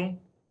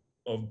level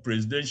of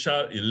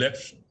presidential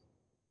election,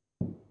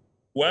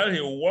 while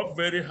he worked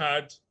very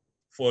hard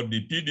for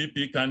the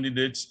PDP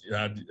candidates he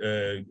had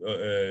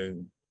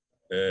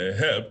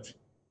helped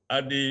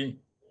at the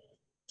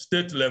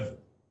state level.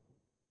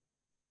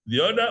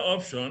 The other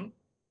option,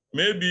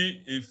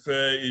 maybe if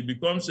it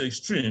becomes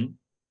extreme,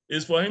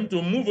 is for him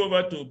to move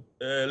over to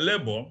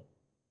Labour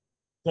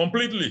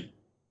completely.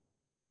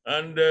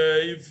 And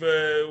if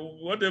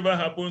whatever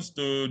happens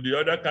to the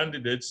other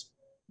candidates,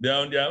 they're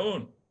on their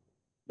own.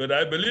 But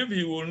I believe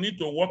he will need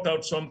to work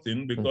out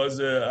something because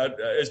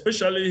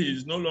especially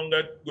he's no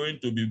longer going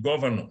to be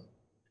governor.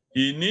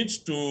 He needs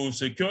to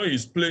secure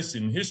his place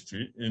in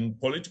history, in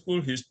political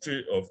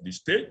history of the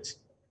state,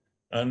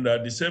 and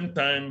at the same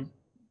time,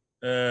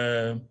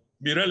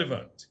 be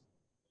relevant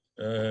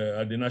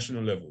at the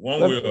national level,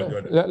 one way or the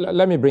other.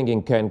 Let me bring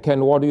in Ken.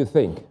 Ken, what do you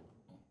think?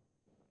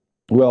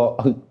 Well,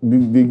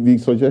 the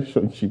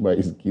suggestion Chima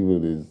is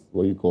given is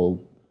what you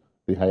call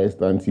the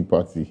highest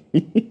anti-party.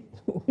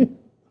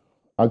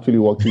 actually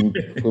working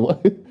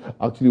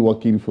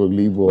for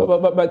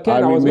Labour. But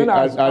Ken, I was going to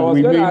ask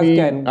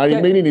Ken.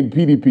 Remaining in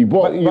PDP.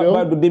 But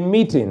the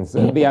meetings,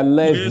 the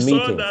alleged meetings.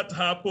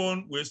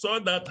 We saw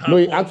that happen. No,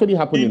 it actually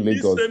happened in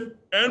Lagos. The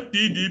same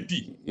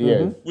NPDP.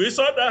 Yes. We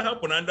saw that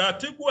happen, and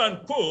Atiku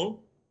and co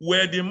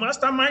were the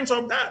masterminds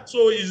of that.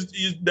 So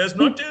there's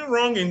nothing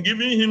wrong in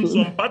giving him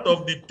some part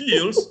of the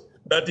pills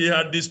that he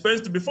had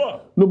dispensed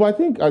before. No, but I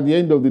think at the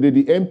end of the day,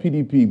 the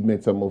NPDP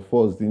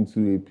metamorphosed into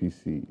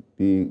APC.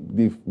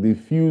 They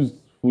fused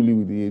fully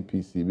with the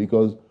APC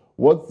because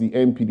what the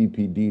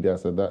NPDP did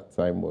as at that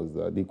time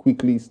was they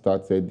quickly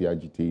started the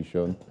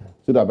agitation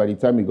so that by the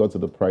time it got to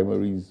the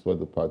primaries for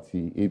the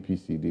party,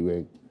 APC,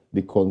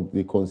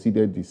 they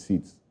conceded the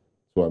seats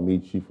to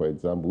Amechi, for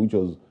example, which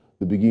was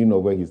the beginning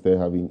of where he started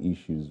having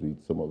issues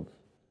with some of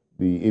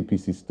the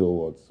APC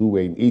stalwarts who were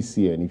in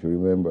ACN, if you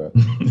remember,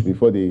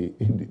 before they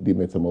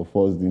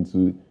metamorphosed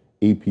into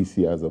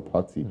APC as a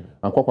party.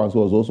 And Kwakwanso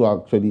was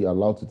also actually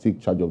allowed to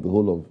take charge of the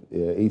whole of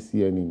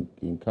ACN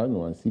in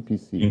Kano and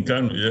CPC. In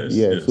Kano, yes.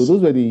 Yeah, yes. so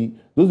those are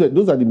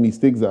the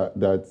mistakes that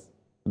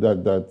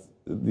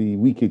the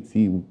Wike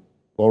team,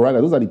 or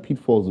rather, those are the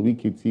pitfalls the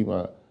Wike team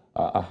are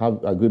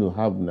going to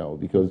have now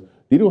because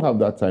they don't have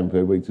that time for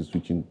everybody to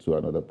switch into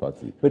another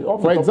party. But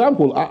for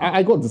example,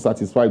 I got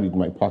dissatisfied with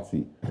my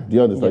party. Do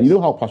you understand? Yes. You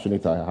know how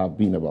passionate I have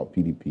been about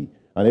PDP.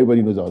 And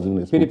everybody knows I was even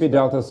a spokesman. PDP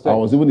Delta State. I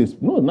was even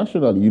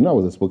nationally. You know I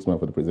was a spokesman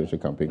for the Presidential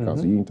Campaign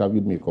Council. You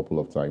interviewed me a couple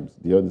of times.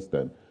 Do you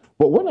understand?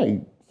 But when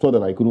I saw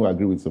that I couldn't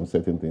agree with some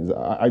certain things,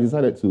 I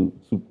decided to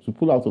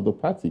pull out of the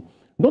party.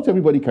 Not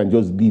everybody can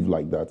just leave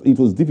like that. It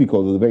was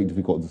difficult. It was a very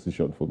difficult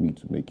decision for me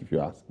to make, if you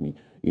ask me,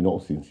 in all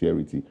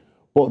sincerity.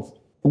 But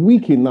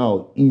Wike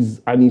now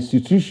is an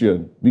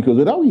institution because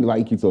whether we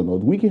like it or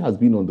not, Wike has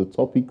been on the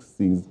topic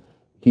since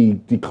he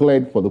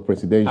declared for the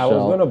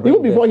presidential,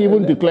 even before he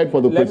even declared for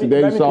the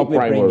presidential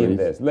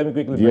primaries. Let me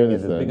quickly bring in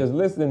this because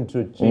listening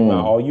to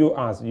Chima, or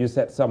you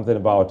said something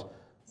about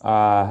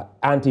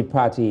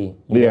anti-party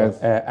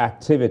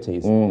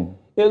activities.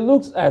 It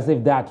looks as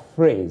if that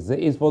phrase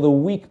is for the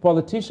weak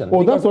politician.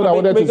 Well, that's what I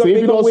wanted to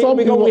say.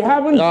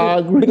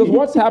 Because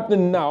what's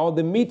happening now,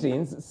 the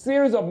meetings,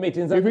 series of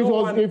meetings. If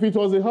it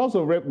was a House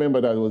of Rep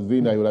member that was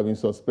doing that, he would have been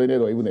suspended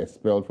or even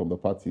expelled from the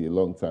party a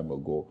long time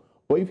ago.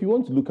 But if you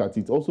want to look at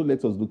it, also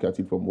let us look at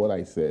it from what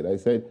I said. I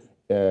said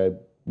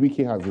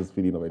Wike has this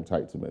feeling of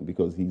entitlement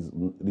because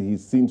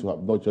he's seen to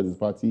have nurtured his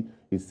party.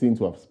 He's seen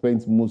to have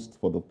spent most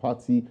for the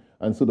party.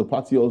 And so the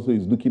party also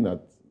is looking at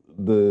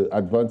the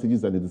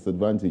advantages and the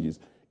disadvantages.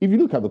 If you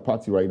look at the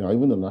party right now,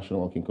 even the National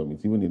Working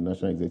Committee, even the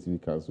National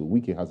Executive Council,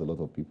 Wike has a lot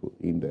of people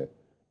in there.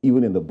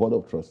 Even in the Board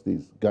of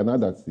Trustees. Ghana,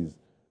 that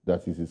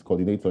is his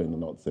coordinator in the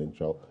North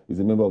Central, is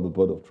a member of the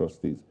Board of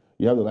Trustees.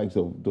 You have the likes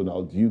of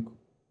Donald Duke,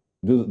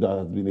 that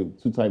has been a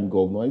two-time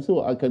governor. And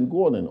so I can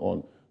go on and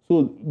on.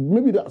 So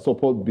maybe that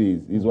support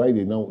base is why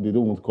they don't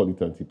want to call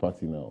it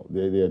anti-party now.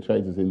 They are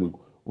trying to say, look,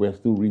 we're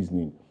still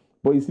reasoning.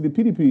 But you see, the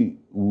PDP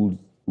would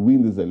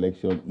win this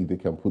election if they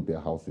can put their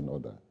house in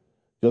order.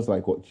 Just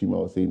like what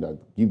Chima was saying, that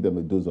give them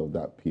a dose of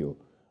that pill.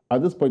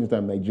 At this point in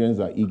time, Nigerians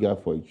are eager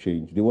for a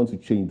change. They want to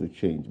change the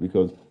change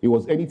because it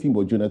was anything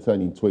but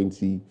Jonathan in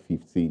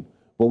 2015.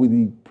 But with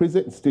the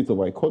present state of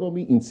our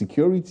economy,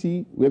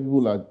 insecurity, where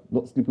people are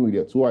not sleeping with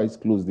their two eyes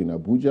closed in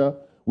Abuja,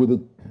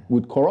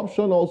 with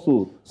corruption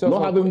also.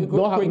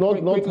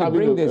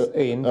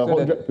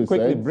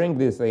 Quickly bring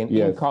this in.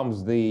 In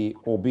comes the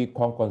Obi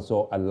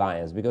Kwankwaso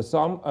alliance, because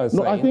some are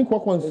saying,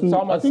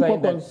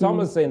 some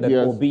are saying that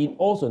Obi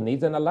also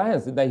needs an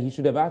alliance, that he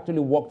should have actually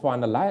worked for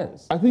an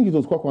alliance. I think it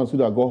was Kwankwaso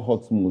that got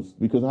hot most,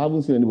 because I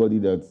haven't seen anybody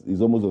that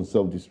is almost on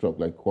self-destruct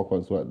like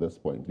Kwankwaso at this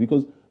point,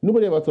 because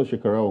nobody ever thought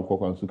Shekarau and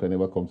Kwankwaso can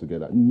ever come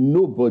together.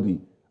 Nobody.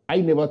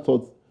 I never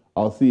thought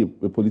I'll see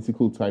a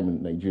political time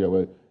in Nigeria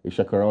where a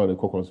Shekarau and a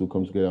Kwankwaso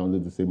come together under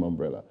the same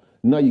umbrella.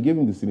 Now you give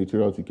him the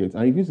senatorial ticket,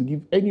 and he refused to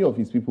give any of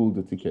his people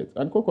the ticket.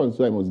 And Kwankwaso,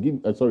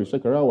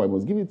 Shekarau, I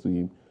must give it to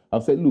him.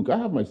 I've said, look, I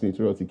have my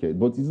senatorial ticket,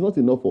 but it's not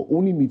enough for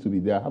only me to be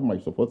there. I have my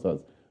supporters.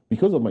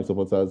 Because of my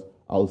supporters,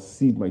 I'll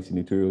cede my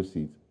senatorial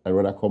seat. I'd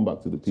rather come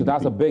back to the PDP. So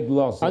that's a big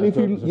loss. And if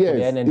you,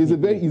 yes,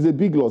 it's a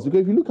big loss.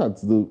 Because if you look at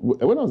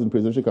when I was in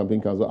presidential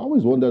campaign council, I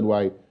always wondered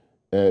why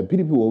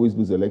PDP will always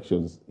lose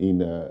elections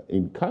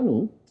in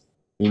Kano,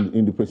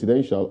 in the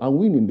presidential, and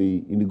win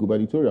in the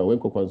gubernatorial when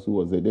Kwankwaso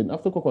was there. Then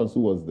after Kwankwaso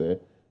was there,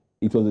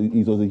 it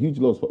was a huge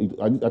loss.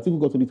 I think we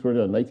got only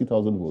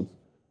 390,000 votes,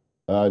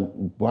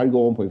 and Buhari got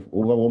over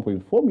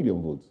 1.4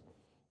 million votes.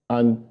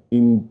 And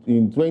in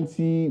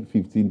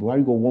 2015,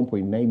 Buhari got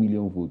 1.9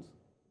 million votes.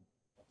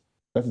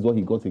 That is what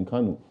he got in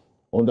Kano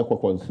under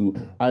Kwankwaso.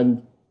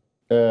 And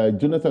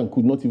Jonathan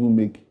could not even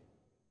make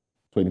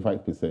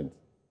 25%,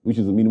 which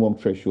is the minimum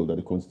threshold that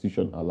the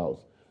Constitution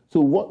allows.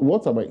 So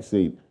what am I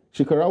saying?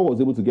 Shekarau was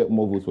able to get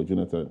more votes for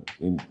Jonathan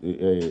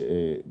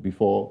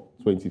before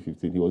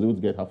 2015. He was able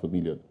to get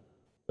 500,000,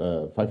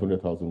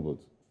 500,000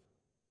 votes.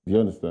 Do you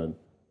understand?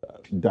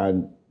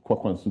 Than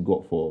Kwankwaso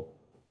got for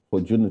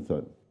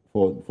Jonathan,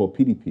 for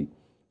PDP.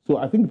 So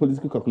I think the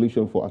political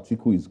calculation for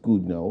Atiku is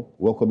good now,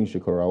 welcoming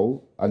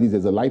Shekarau. At least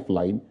there's a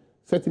lifeline.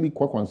 Certainly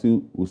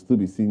Kwankwaso will still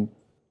be seen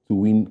to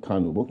win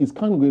Kano. But is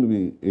Kano going to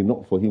be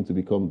enough for him to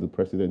become the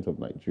president of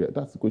Nigeria?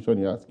 That's the question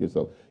you ask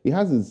yourself. He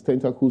has his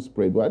tentacle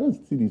spread, but I don't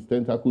see his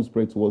tentacle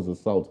spread towards the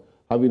south,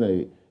 having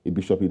a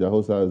Bishop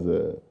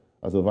Idahosa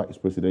as a vice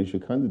presidential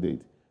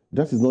candidate.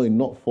 That is not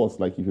enough force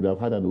like if you'd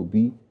have had an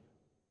Obi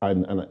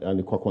and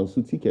a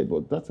Kwankwaso ticket.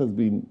 But that has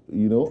been,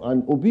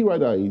 and Obi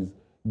rather is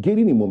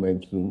gaining in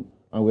momentum,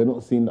 and we're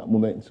not seeing that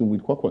momentum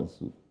with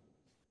Kwankwaso.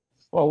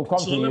 Well, we'll come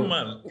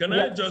Sulaiman, can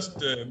I just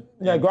go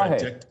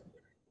ahead.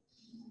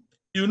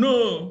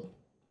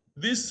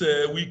 This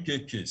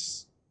Wike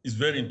case is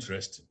very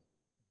interesting.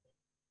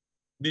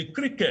 The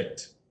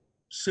cricket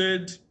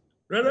said,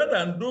 rather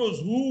than those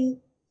who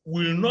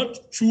will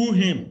not chew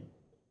him,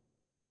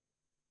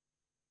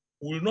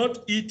 will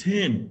not eat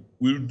him,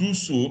 will do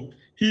so,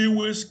 he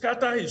will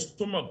scatter his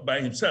stomach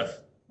by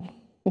himself.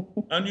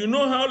 And you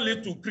know how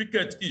little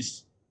cricket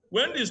is.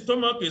 When the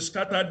stomach is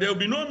scattered, there will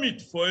be no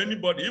meat for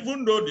anybody,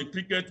 even though the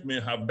cricket may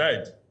have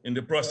died in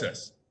the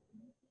process.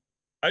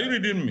 Are you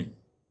reading me?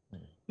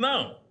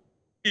 Now,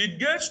 it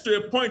gets to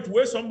a point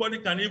where somebody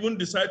can even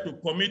decide to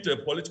commit a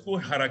political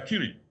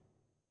harakiri,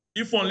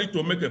 if only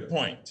to make a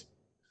point.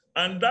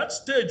 And that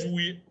stage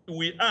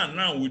we are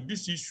now with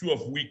this issue of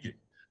Wike.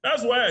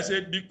 That's why I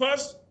said,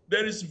 because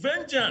there is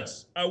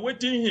vengeance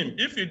awaiting him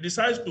if he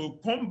decides to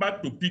come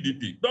back to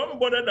PDP. Don't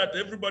bother that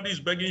everybody is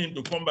begging him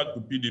to come back to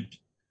PDP.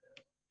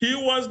 He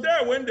was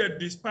there when they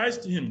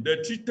despised him, they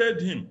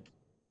treated him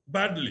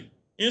badly.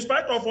 In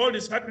spite of all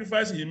the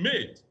sacrifice he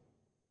made,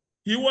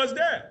 he was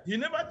there. He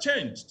never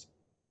changed.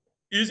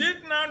 Is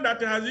it now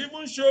that he has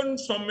even shown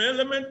some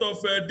element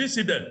of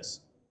dissidence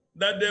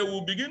that they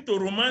will begin to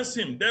romance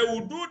him? They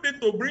will do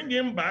it to bring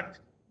him back,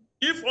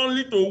 if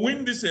only to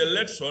win this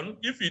election,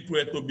 if it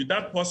were to be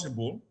that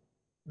possible,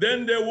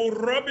 then they will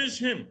rubbish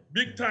him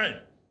big time.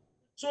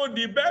 So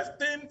the best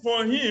thing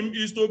for him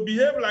is to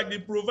behave like the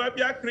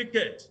proverbial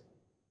cricket.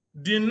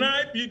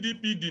 Deny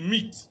PDP the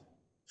meat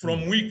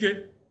from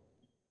Wike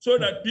so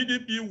that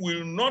PDP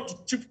will not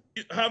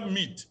have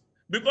meat.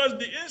 Because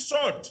the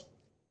insult,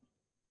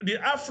 the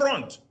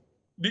affront,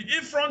 the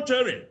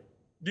effrontery,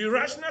 the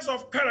rashness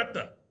of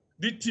character,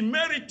 the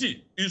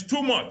temerity is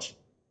too much.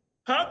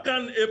 How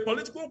can a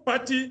political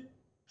party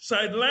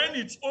sideline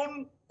its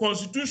own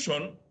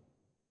constitution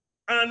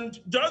and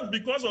just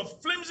because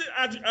of flimsy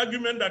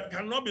argument that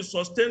cannot be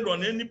sustained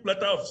on any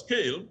platter of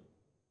scale,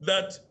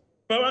 that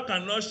power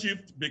cannot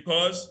shift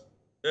because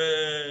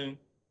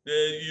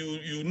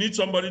you need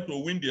somebody to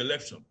win the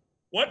election?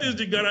 What is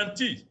the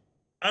guarantee?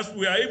 As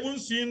we are even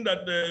seeing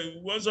that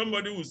when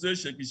somebody will say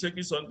shaky,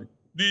 shaky something,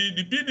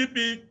 the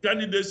PDP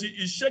candidacy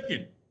is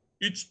shaking.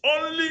 It's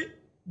only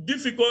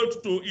difficult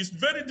it's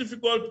very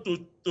difficult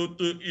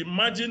to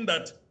imagine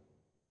that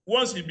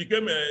once he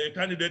became a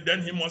candidate,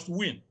 then he must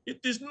win. It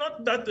is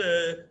not that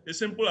a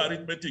simple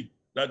arithmetic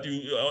that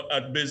you,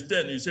 at base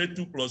 10, you say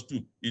 2 plus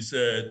 2 is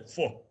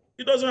 4.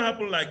 It doesn't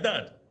happen like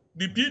that.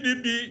 The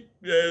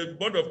PDP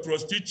Board of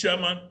Trustee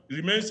chairman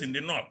remains in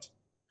the north.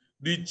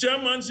 The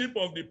chairmanship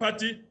of the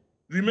party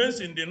remains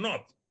in the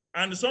north.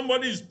 And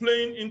somebody is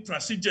playing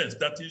intransigence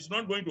that he's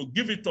not going to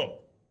give it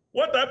up.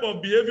 What type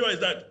of behavior is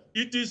that?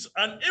 It is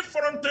an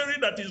effrontery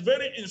that is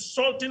very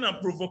insulting and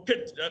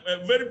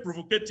very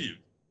provocative.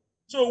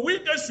 So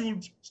Wike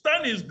should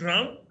stand his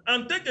ground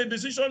and take a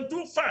decision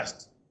too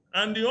fast.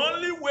 And the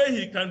only way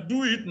he can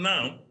do it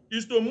now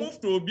is to move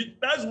to Obi.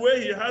 That's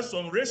where he has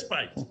some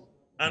respite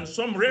and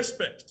some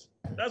respect.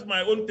 That's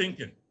my own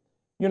thinking.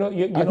 I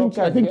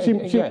think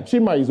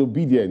Chima is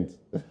obedient.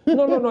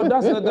 No.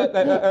 That's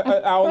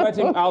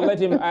I'll let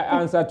him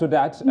answer to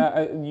that.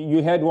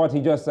 You heard what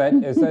he just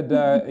said. He said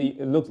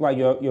it looks like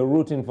you're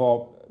rooting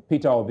for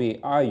Peter Obi.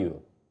 Are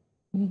you?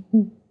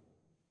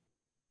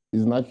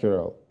 It's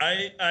natural.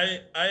 I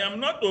am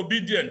not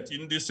obedient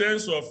in the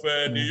sense of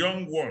the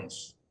young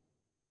ones,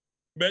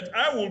 but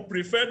I would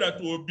prefer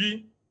that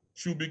Obi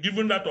should be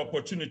given that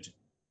opportunity,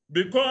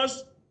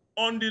 because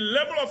on the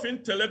level of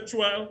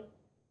intellectual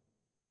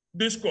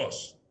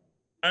discourse,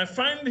 I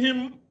find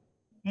him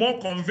more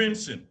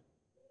convincing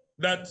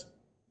that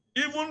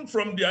even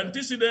from the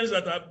antecedents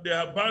that they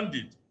have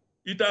banded,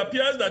 it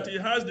appears that he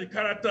has the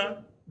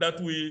character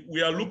that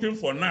we are looking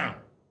for now.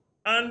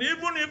 And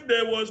even if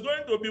there was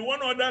going to be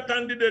one other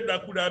candidate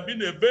that could have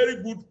been a very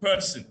good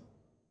person,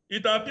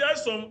 it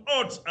appears some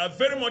odds are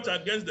very much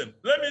against them.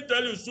 Let me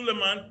tell you,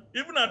 Sulaiman,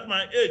 even at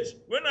my age,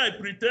 when I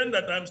pretend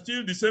that I'm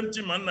still the same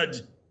Chima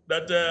Nnaji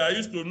that I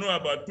used to know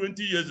about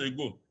 20 years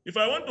ago, if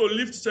I want to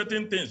lift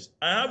certain things,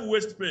 I have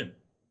waist pain.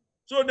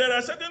 So there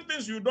are certain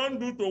things you don't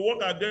do to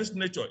work against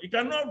nature. It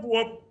cannot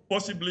work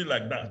possibly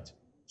like that.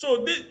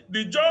 So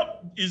the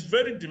job is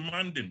very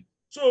demanding.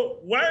 So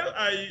while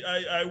I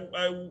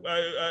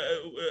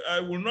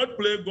will not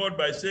play God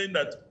by saying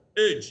that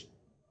age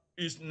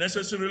is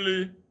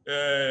necessarily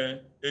a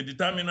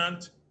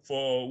determinant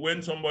for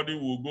when somebody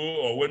will go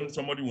or when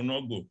somebody will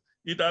not go,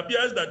 it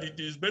appears that it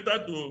is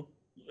better to,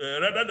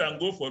 rather than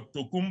go for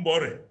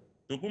Tokumbore.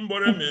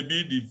 Tokumbore may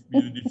be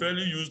the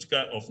fairly used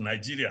car of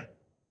Nigeria.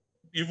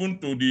 Even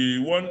to the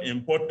one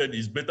imported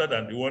is better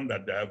than the one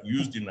that they have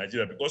used in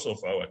Nigeria because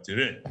of our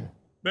terrain.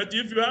 But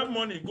if you have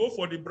money, go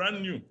for the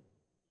brand new.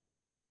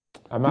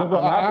 I'm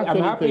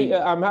happy.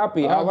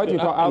 I'll let you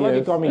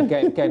come in,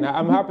 Ken.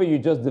 I'm happy you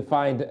just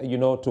defined,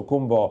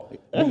 Tokumbo,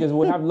 because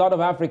we have a lot of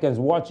Africans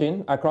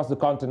watching across the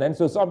continent.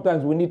 So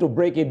sometimes we need to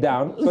break it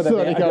down so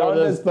that they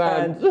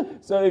understand.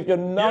 So if you're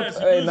not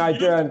a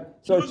Nigerian,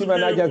 so Chima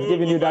Nnaji has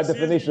given you that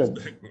definition.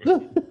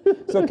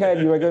 So Ken,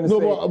 you were going to say.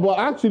 No, but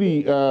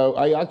actually,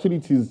 I actually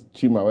teased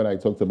Chima when I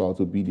talked about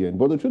obedience.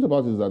 But the truth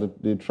about it is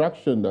that the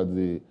traction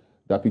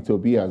that Peter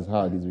Obi has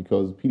had is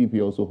because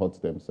PDP also hurts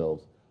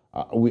themselves.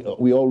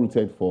 We all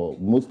rooted for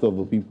most of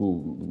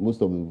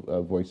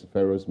the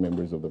vociferous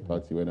members of the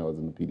party when I was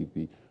in the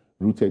PDP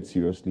rooted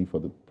seriously for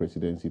the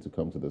presidency to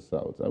come to the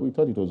South. And we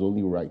thought it was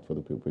only right for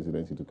the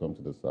presidency to come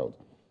to the South.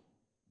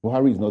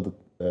 Buhari is not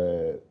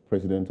the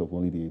president of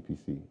only the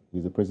APC.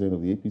 He's the president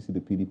of the APC,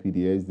 the PDP,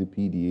 the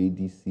SDP, the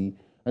ADC,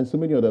 and so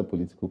many other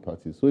political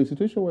parties. So a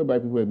situation whereby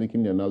people are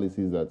making the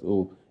analysis that,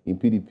 in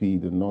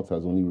PDP, the North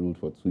has only ruled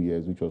for 2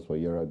 years, which was for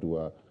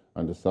Yar'Adua,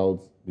 and the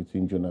South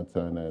between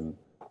Jonathan and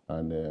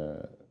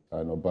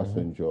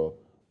Obasanjo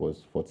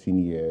was 14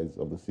 years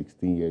of the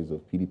 16 years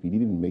of PDP. It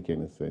didn't make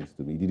any sense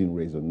to me. It didn't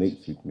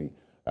resonate with me.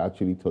 I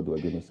actually thought they were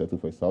going to settle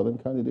for a Southern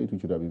candidate,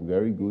 which would have been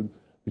very good.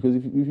 Because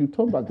if you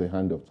turn back the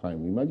hand of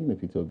time, imagine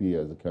if Peter Obi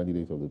as a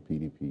candidate of the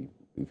PDP,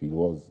 if he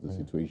was the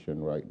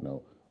situation right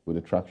now, with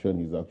the traction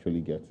he's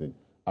actually getting,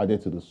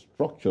 added to the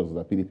structures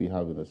that PDP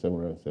have in the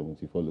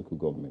 774 local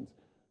governments,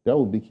 that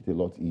would make it a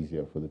lot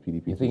easier for the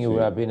PDP. You think it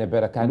would have been a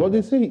better candidate? But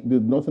they say the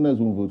Northerners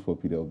won't vote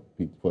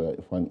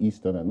for an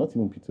Easterner, not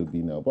even Peter Obi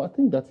now. But I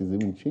think that is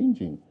even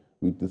changing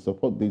with the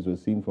support days we're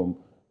seeing from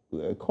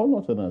core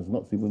Northerners,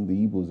 not even the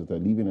Igbos that are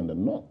living in the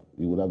North.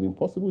 It would have been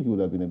possible he would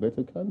have been a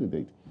better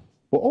candidate.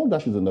 But all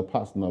that is in the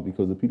past now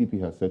because the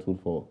PDP has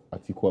settled for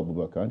Atiku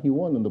Abubakar and he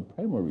won in the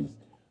primaries.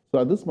 So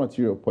at this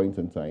material point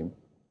in time,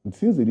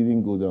 since they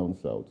didn't go down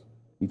south,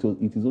 it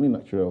is only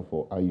natural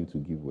for IU to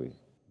give way,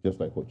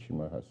 just like what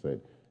Chima has said.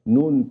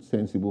 No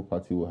sensible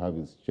party will have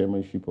its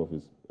chairmanship of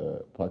his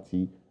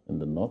party in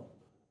the North,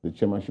 the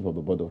chairmanship of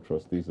the Board of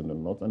Trustees in the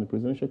North, and the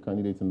presidential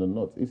candidate in the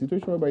North. A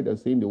situation whereby they're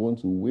saying they want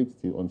to wait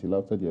until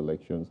after the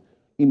elections,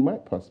 in my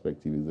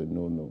perspective, is a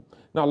no-no.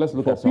 Now let's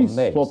look at some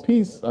names. For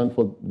peace and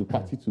for the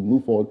party to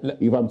move forward,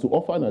 if I'm to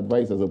offer an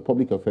advice as a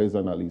public affairs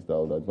analyst, I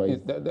would advise...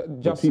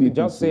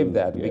 Just save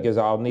that, because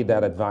I'll need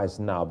that advice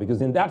now.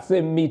 Because in that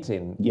same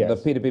meeting, the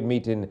PDP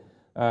meeting,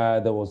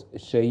 there was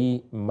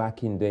Seyi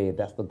Makinde,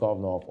 that's the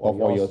governor of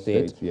Oyo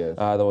State. Yes.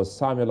 There was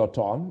Samuel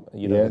Otom,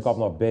 the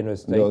governor of Benue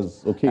State. There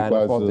was and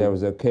of course there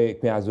was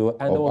Kpeazu,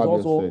 and there was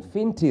also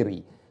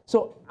Fintiri.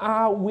 So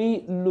are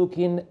we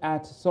looking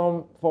at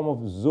some form of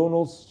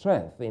zonal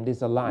strength in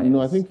this alliance?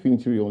 No, I think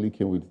Fintiri only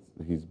came with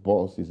his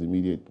boss, his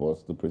immediate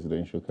boss, the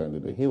presidential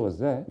candidate. He was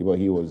there. But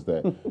he was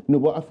there. No,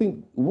 but I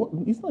think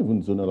it's not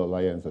even zonal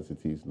alliance as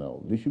it is now.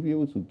 They should be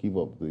able to give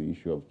up the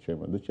issue of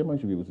chairman. The chairman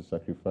should be able to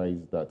sacrifice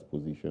that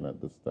position at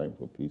this time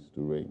for peace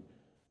to reign.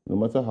 No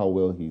matter how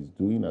well he's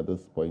doing at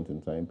this point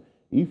in time,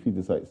 if he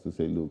decides to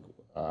say, look,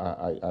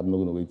 I'm not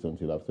going to wait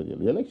until after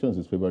the elections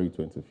is February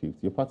 25th,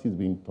 your party is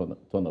being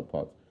torn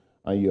apart,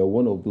 and you're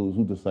one of those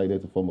who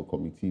decided to form a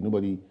committee.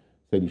 Nobody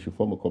said you should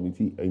form a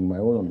committee. In my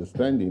own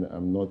understanding,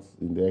 I'm not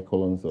in the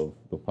echelons of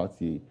the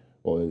party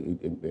or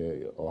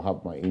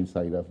have my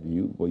insider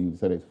view, but you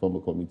decided to form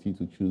a committee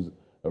to choose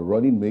a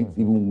running mate,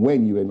 even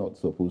when you were not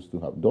supposed to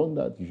have done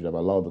that. You should have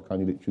allowed the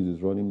candidate to choose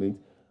his running mate.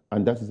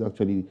 And that is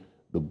actually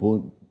the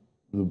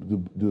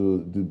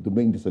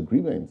main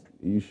disagreement.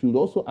 You should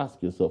also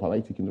ask yourself, have I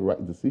taken the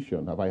right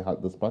decision? Have I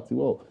had this party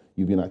well?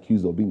 You've been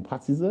accused of being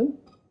partisan,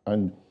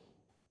 and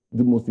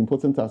the most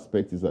important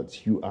aspect is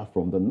that you are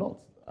from the north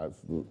as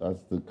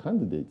the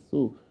candidate.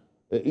 So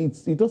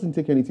it doesn't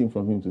take anything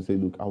from him to say,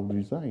 look, I'll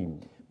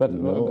resign. But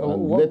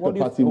and let the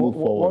party move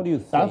forward. What do you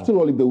think? After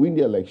all, if they win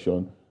the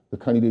election, the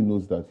candidate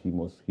knows that he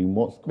must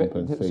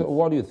compensate. So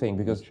what do you think?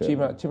 Because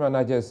Chima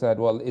Nnaji said,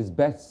 well, it's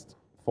best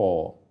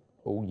for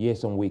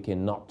Nyesom Wike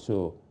not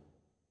to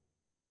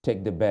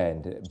take the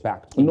band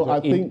back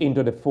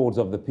into the folds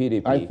of the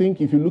PDP. I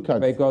think if you look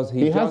at, because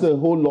he has a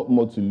whole lot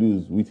more to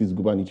lose with his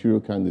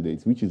gubernatorial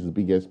candidates, which is the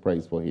biggest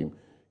prize for him.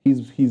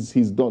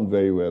 He's done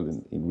very well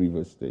in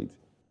Rivers State.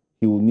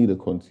 He will need a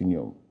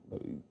continuum.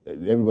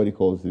 Everybody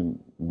calls him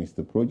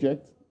Mr.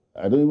 Project.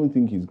 I don't even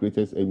think his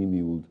greatest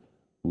enemy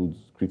would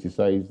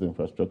criticize the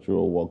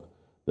infrastructural work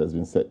that's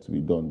been set to be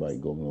done by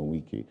Governor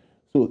Wike.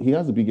 So he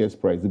has the biggest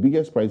prize. The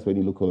biggest prize for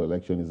any local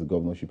election is the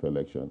governorship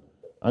election.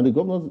 And the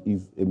governor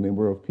is a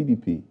member of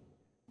PDP.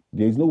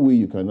 There is no way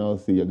you can now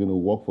say you're going to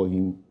work for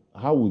him.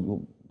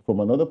 From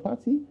another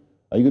party?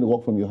 Are you going to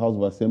work from your House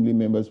of Assembly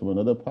members from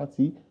another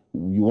party?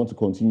 You want to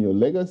continue your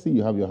legacy?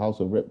 You have your House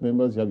of Rep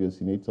members, you have your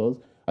senators.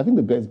 I think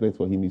the best bet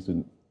for him is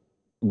to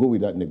go with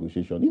that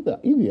negotiation. If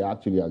they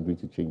actually agree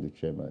to change the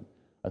chairman,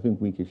 I think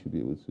Wike should be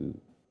able to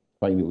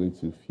find a way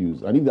to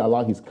fuse. And if they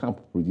allow his camp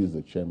to produce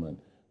the chairman,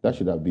 that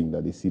should have been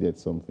that they ceded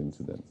something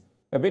to them.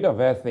 A bit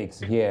of ethics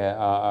here,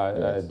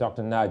 Yes.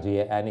 Dr.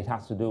 Nnaji, and it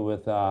has to do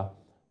with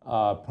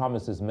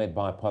promises made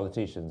by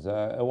politicians.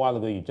 A while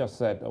ago, you just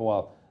said,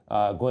 well,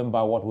 going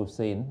by what we've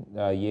seen,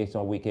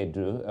 Nyesom Wike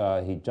do,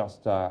 he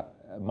just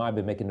might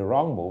be making the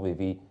wrong move if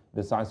he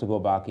decides to go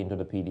back into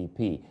the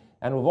PDP.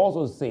 And we've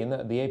also seen the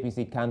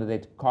APC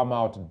candidate come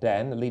out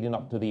then, leading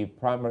up to the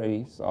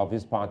primaries of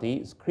his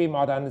party, scream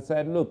out and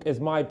said, look, it's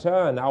my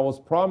turn, I was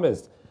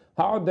promised.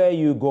 How dare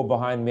you go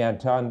behind me and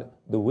turn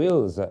the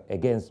wheels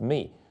against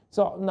me?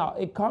 So now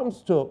it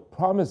comes to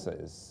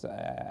promises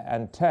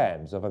and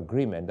terms of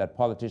agreement that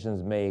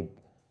politicians make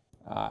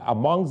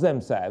amongst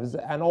themselves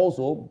and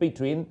also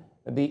between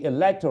the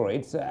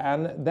electorates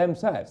and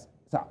themselves.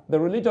 So the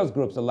religious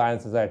groups'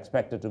 alliances are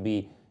expected to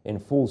be in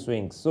full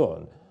swing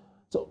soon.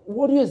 So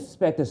what do you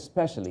expect,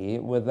 especially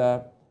with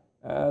the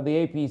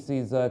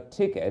APC's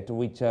ticket,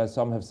 which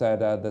some have said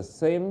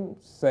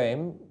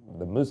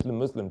the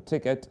Muslim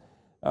ticket,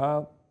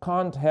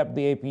 can't help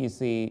the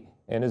APC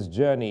in its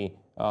journey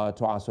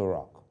to Aso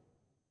Rock?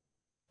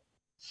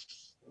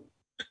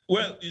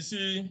 Well, you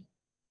see,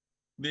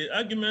 the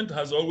argument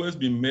has always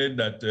been made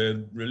that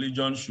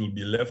religion should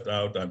be left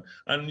out,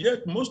 and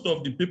yet most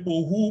of the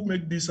people who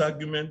make this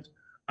argument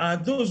are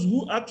those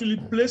who actually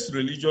place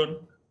religion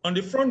on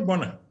the front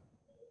burner.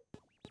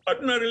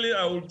 Ordinarily,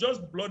 I would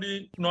just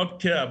bloody not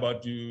care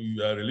about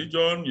your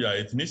religion, your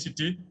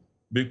ethnicity,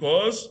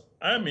 because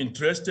I'm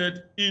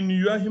interested in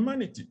your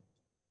humanity.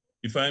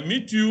 If I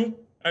meet you,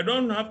 I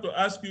don't have to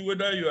ask you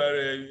whether you are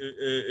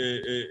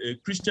a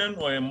Christian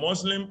or a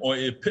Muslim or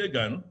a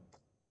pagan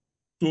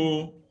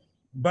to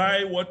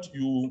buy what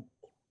you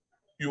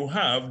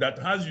have that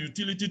has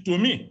utility to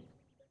me.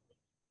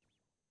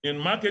 In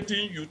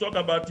marketing, you talk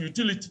about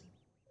utility,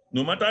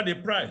 no matter the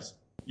price.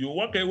 You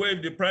walk away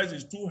if the price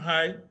is too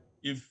high,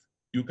 if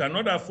you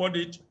cannot afford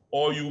it,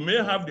 or you may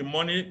have the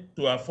money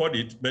to afford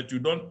it, but you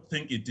don't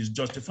think it is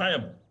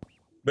justifiable.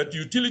 But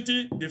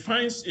utility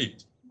defines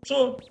it.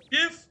 So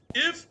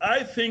if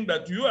I think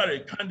that you are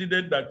a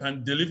candidate that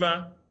can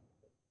deliver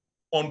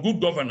on good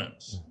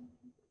governance,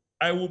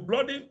 I will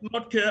bloody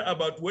not care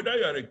about whether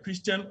you are a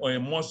Christian or a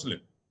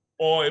Muslim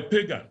or a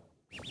pagan.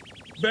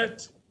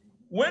 But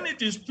when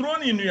it is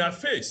thrown in your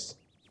face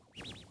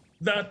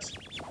that,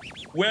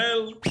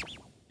 well,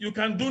 you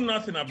can do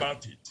nothing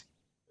about it,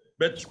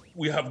 but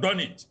we have done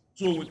it,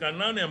 so we can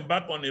now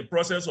embark on a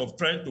process of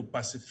trying to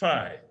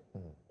pacify.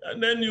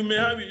 And then you may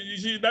have, you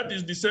see, that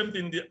is the same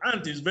thing. The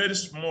ant is very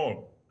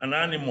small, an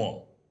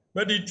animal,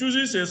 but it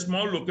chooses a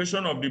small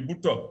location of the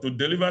buttock to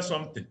deliver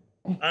something.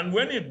 And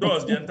when it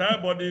does, the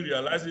entire body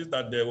realizes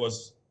that there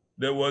was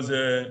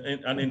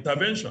an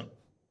intervention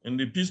in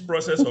the peace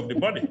process of the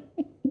body.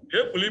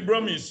 The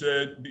equilibrium is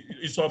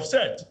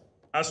upset,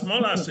 as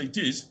small as it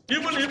is,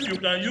 even if you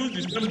can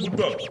use the same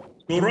buttock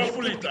to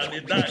ruffle it and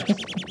it dies,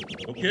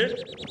 okay?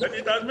 But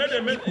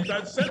it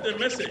has sent a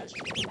message.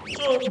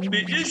 So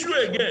the issue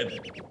again,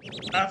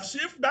 as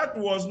if that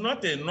was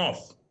not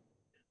enough,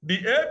 the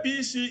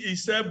APC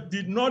itself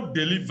did not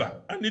deliver,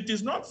 and it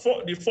is not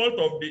the fault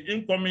of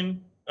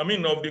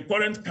the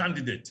current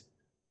candidate.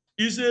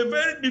 It's a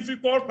very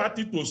difficult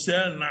party to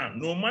sell now,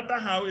 no matter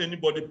how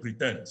anybody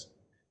pretends.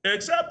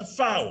 Except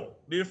fowl.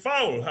 The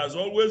fowl has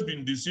always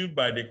been deceived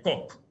by the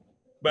cock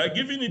by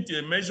giving it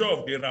a measure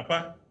of the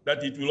wrapper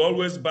that it will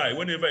always buy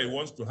whenever it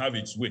wants to have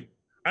its way.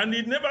 And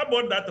he never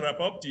bought that rap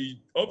up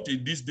to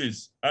these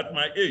days. At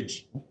my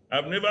age,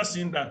 I've never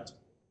seen that.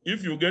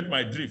 If you get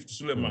my drift,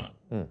 Sulaiman.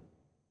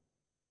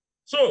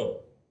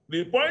 So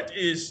the point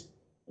is,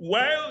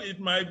 while it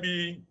might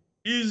be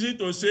easy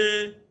to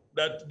say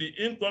that the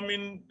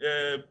incoming,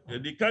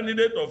 the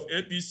candidate of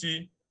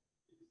APC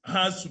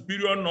has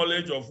superior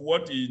knowledge of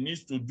what he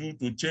needs to do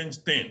to change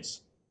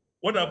things.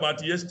 What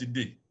about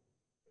yesterday?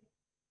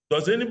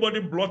 Does anybody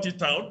blot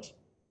it out?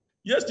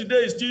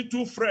 Yesterday is still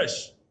too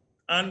fresh.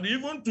 And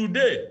even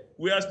today,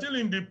 we are still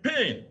in the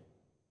pain.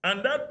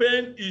 And that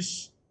pain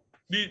is,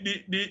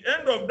 the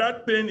end of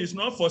that pain is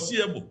not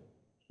foreseeable.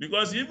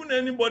 Because even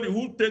anybody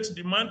who takes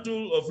the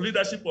mantle of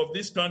leadership of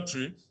this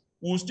country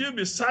will still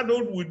be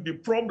saddled with the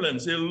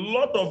problems, a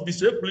lot of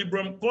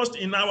disequilibrium caused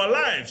in our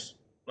lives,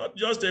 not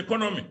just the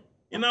economy,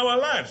 in our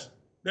lives.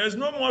 There's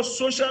no more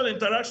social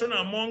interaction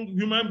among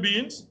human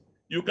beings.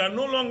 You can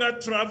no longer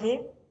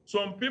travel.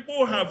 Some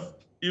people have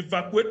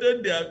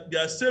evacuated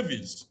their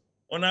savings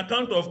on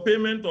account of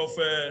payment of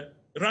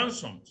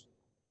ransoms.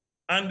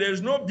 And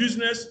there's no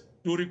business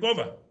to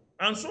recover.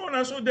 And so on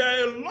and so. There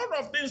are a lot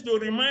of things to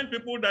remind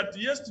people that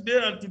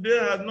yesterday and today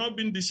has not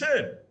been the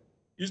same.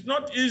 It's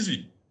not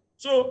easy.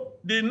 So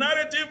the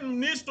narrative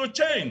needs to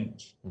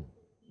change.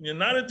 The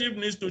narrative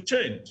needs to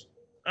change.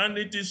 And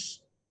it is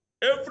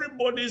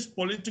everybody's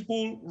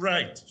political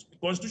right,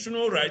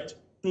 constitutional right,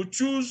 to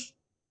choose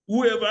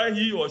whoever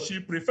he or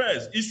she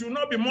prefers. It should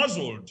not be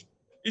muzzled.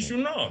 It should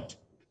not.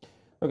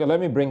 Okay,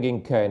 let me bring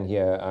in Ken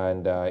here,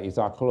 and it's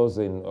our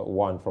closing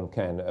one from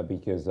Ken,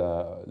 because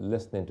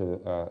listening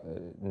to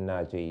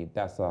Nnaji,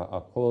 that's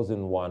a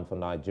closing one for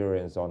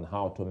Nigerians on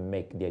how to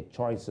make their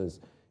choices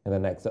in the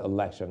next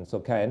election. So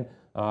Ken,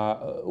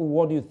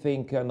 what do you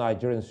think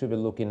Nigerians should be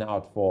looking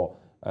out for?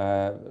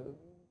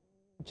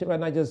 Chima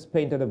and I just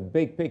painted a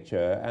big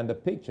picture, and the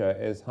picture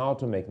is how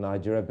to make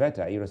Nigeria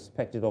better,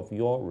 irrespective of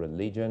your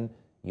religion,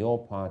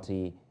 your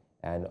party,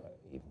 and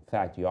in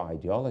fact, your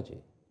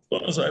ideology.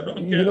 Because I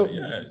don't care,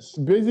 yes.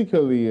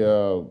 Basically,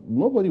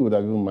 nobody would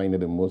have even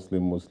minded a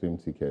Muslim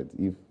ticket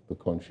if the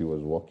country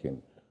was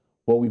working.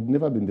 But we've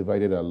never been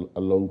divided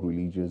along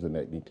religious and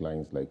ethnic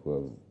lines like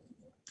we're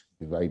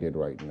divided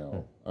right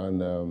now.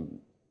 And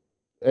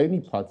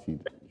any party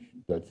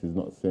that is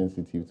not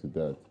sensitive to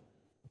that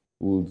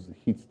would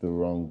hit the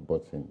wrong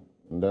button.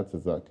 And that's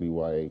exactly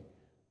why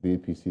the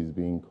APC is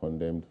being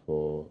condemned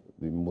for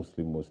the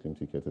Muslim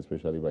ticket,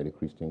 especially by the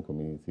Christian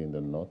community in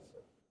the north.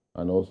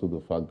 And also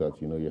the fact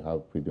that, you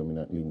have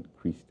predominantly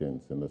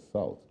Christians in the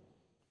south.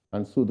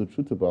 And so the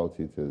truth about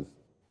it is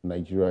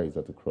Nigeria is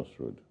at a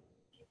crossroad.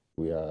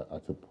 We are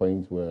at a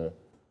point where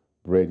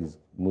bread is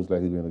most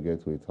likely going to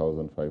get to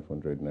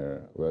 1,500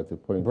 naira. We're at a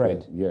point where,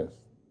 yes,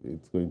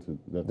 it's going to,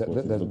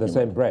 the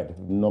same bread?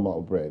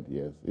 Normal bread,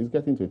 yes. It's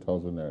getting to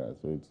 1,000 naira,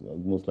 so it's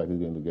most likely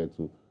going to get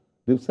to,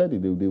 they've said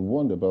it, they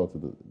warned about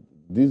it.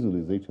 Diesel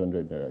is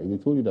 800 naira. If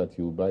they told you that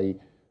you buy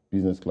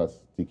business class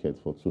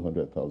tickets for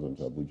 200,000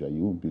 to Abuja,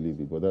 you won't believe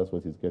it, but that's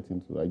what it's getting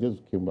to. I just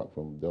came back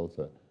from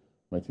Delta.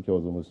 My ticket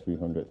was almost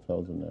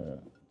 300,000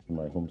 in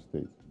my home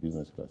state,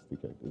 business class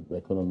ticket. The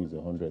economy is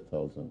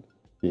 100,000,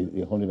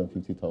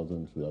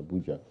 150,000 to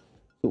Abuja.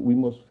 So we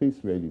must face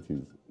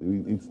realities.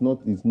 It's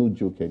no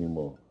joke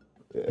anymore.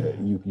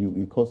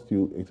 It costs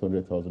you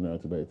 800,000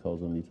 naira to buy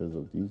 1,000 liters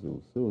of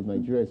diesel. So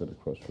Nigeria is at a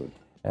crossroad.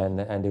 And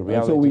the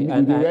reality, so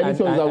the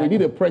reality is that we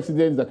need a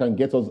president that can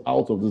get us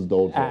out of this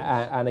doldrums.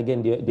 And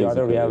again, the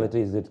other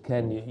reality is that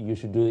you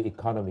should do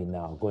economy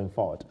now going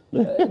forward.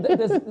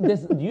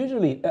 there's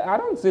usually, I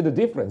don't see the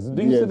difference.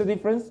 Do you see the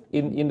difference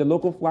in the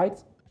local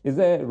flights? Is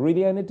there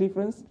really any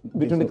difference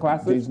between the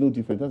classes? There's no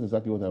difference. That's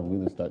exactly what I'm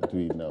going to start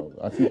doing now.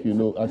 As if you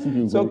know, as if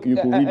you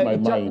could read my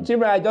mind.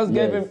 Chima, I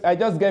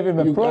just gave him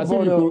a pro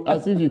bono.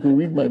 As if you could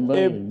read my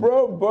mind. A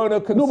pro bono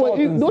consultancy. No,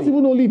 but not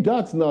even only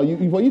that now.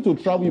 For you to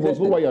travel, you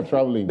must know why you're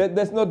traveling.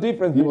 There's no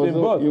difference between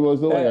both. You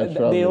must know why you're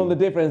traveling. The only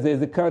difference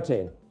is the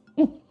curtain.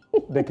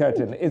 The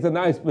curtain. It's a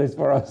nice place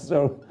for us.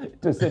 So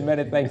to say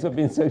many thanks for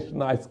being such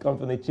nice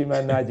company,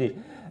 Chima Nnaji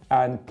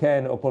and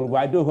Ken Okolugbo.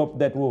 I do hope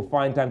that we'll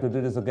find time to do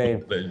this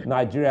again.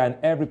 Nigeria and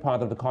every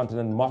part of the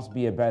continent must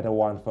be a better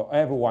one for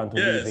everyone to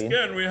live in.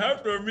 Yes, Ken, we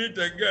have to meet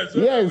again. So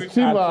yes,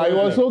 Chima, it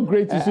was so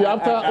great to see you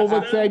after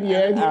over 10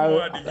 years.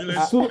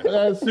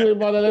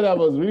 Sulaiman Aledeh, I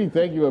was really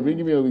thank you for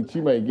bringing me with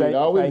Chima again. I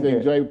always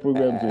enjoy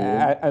programs.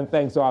 And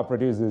thanks to our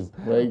producers.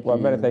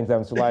 Many thanks.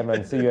 I'm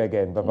Sulaiman. See you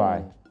again.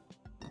 Bye-bye.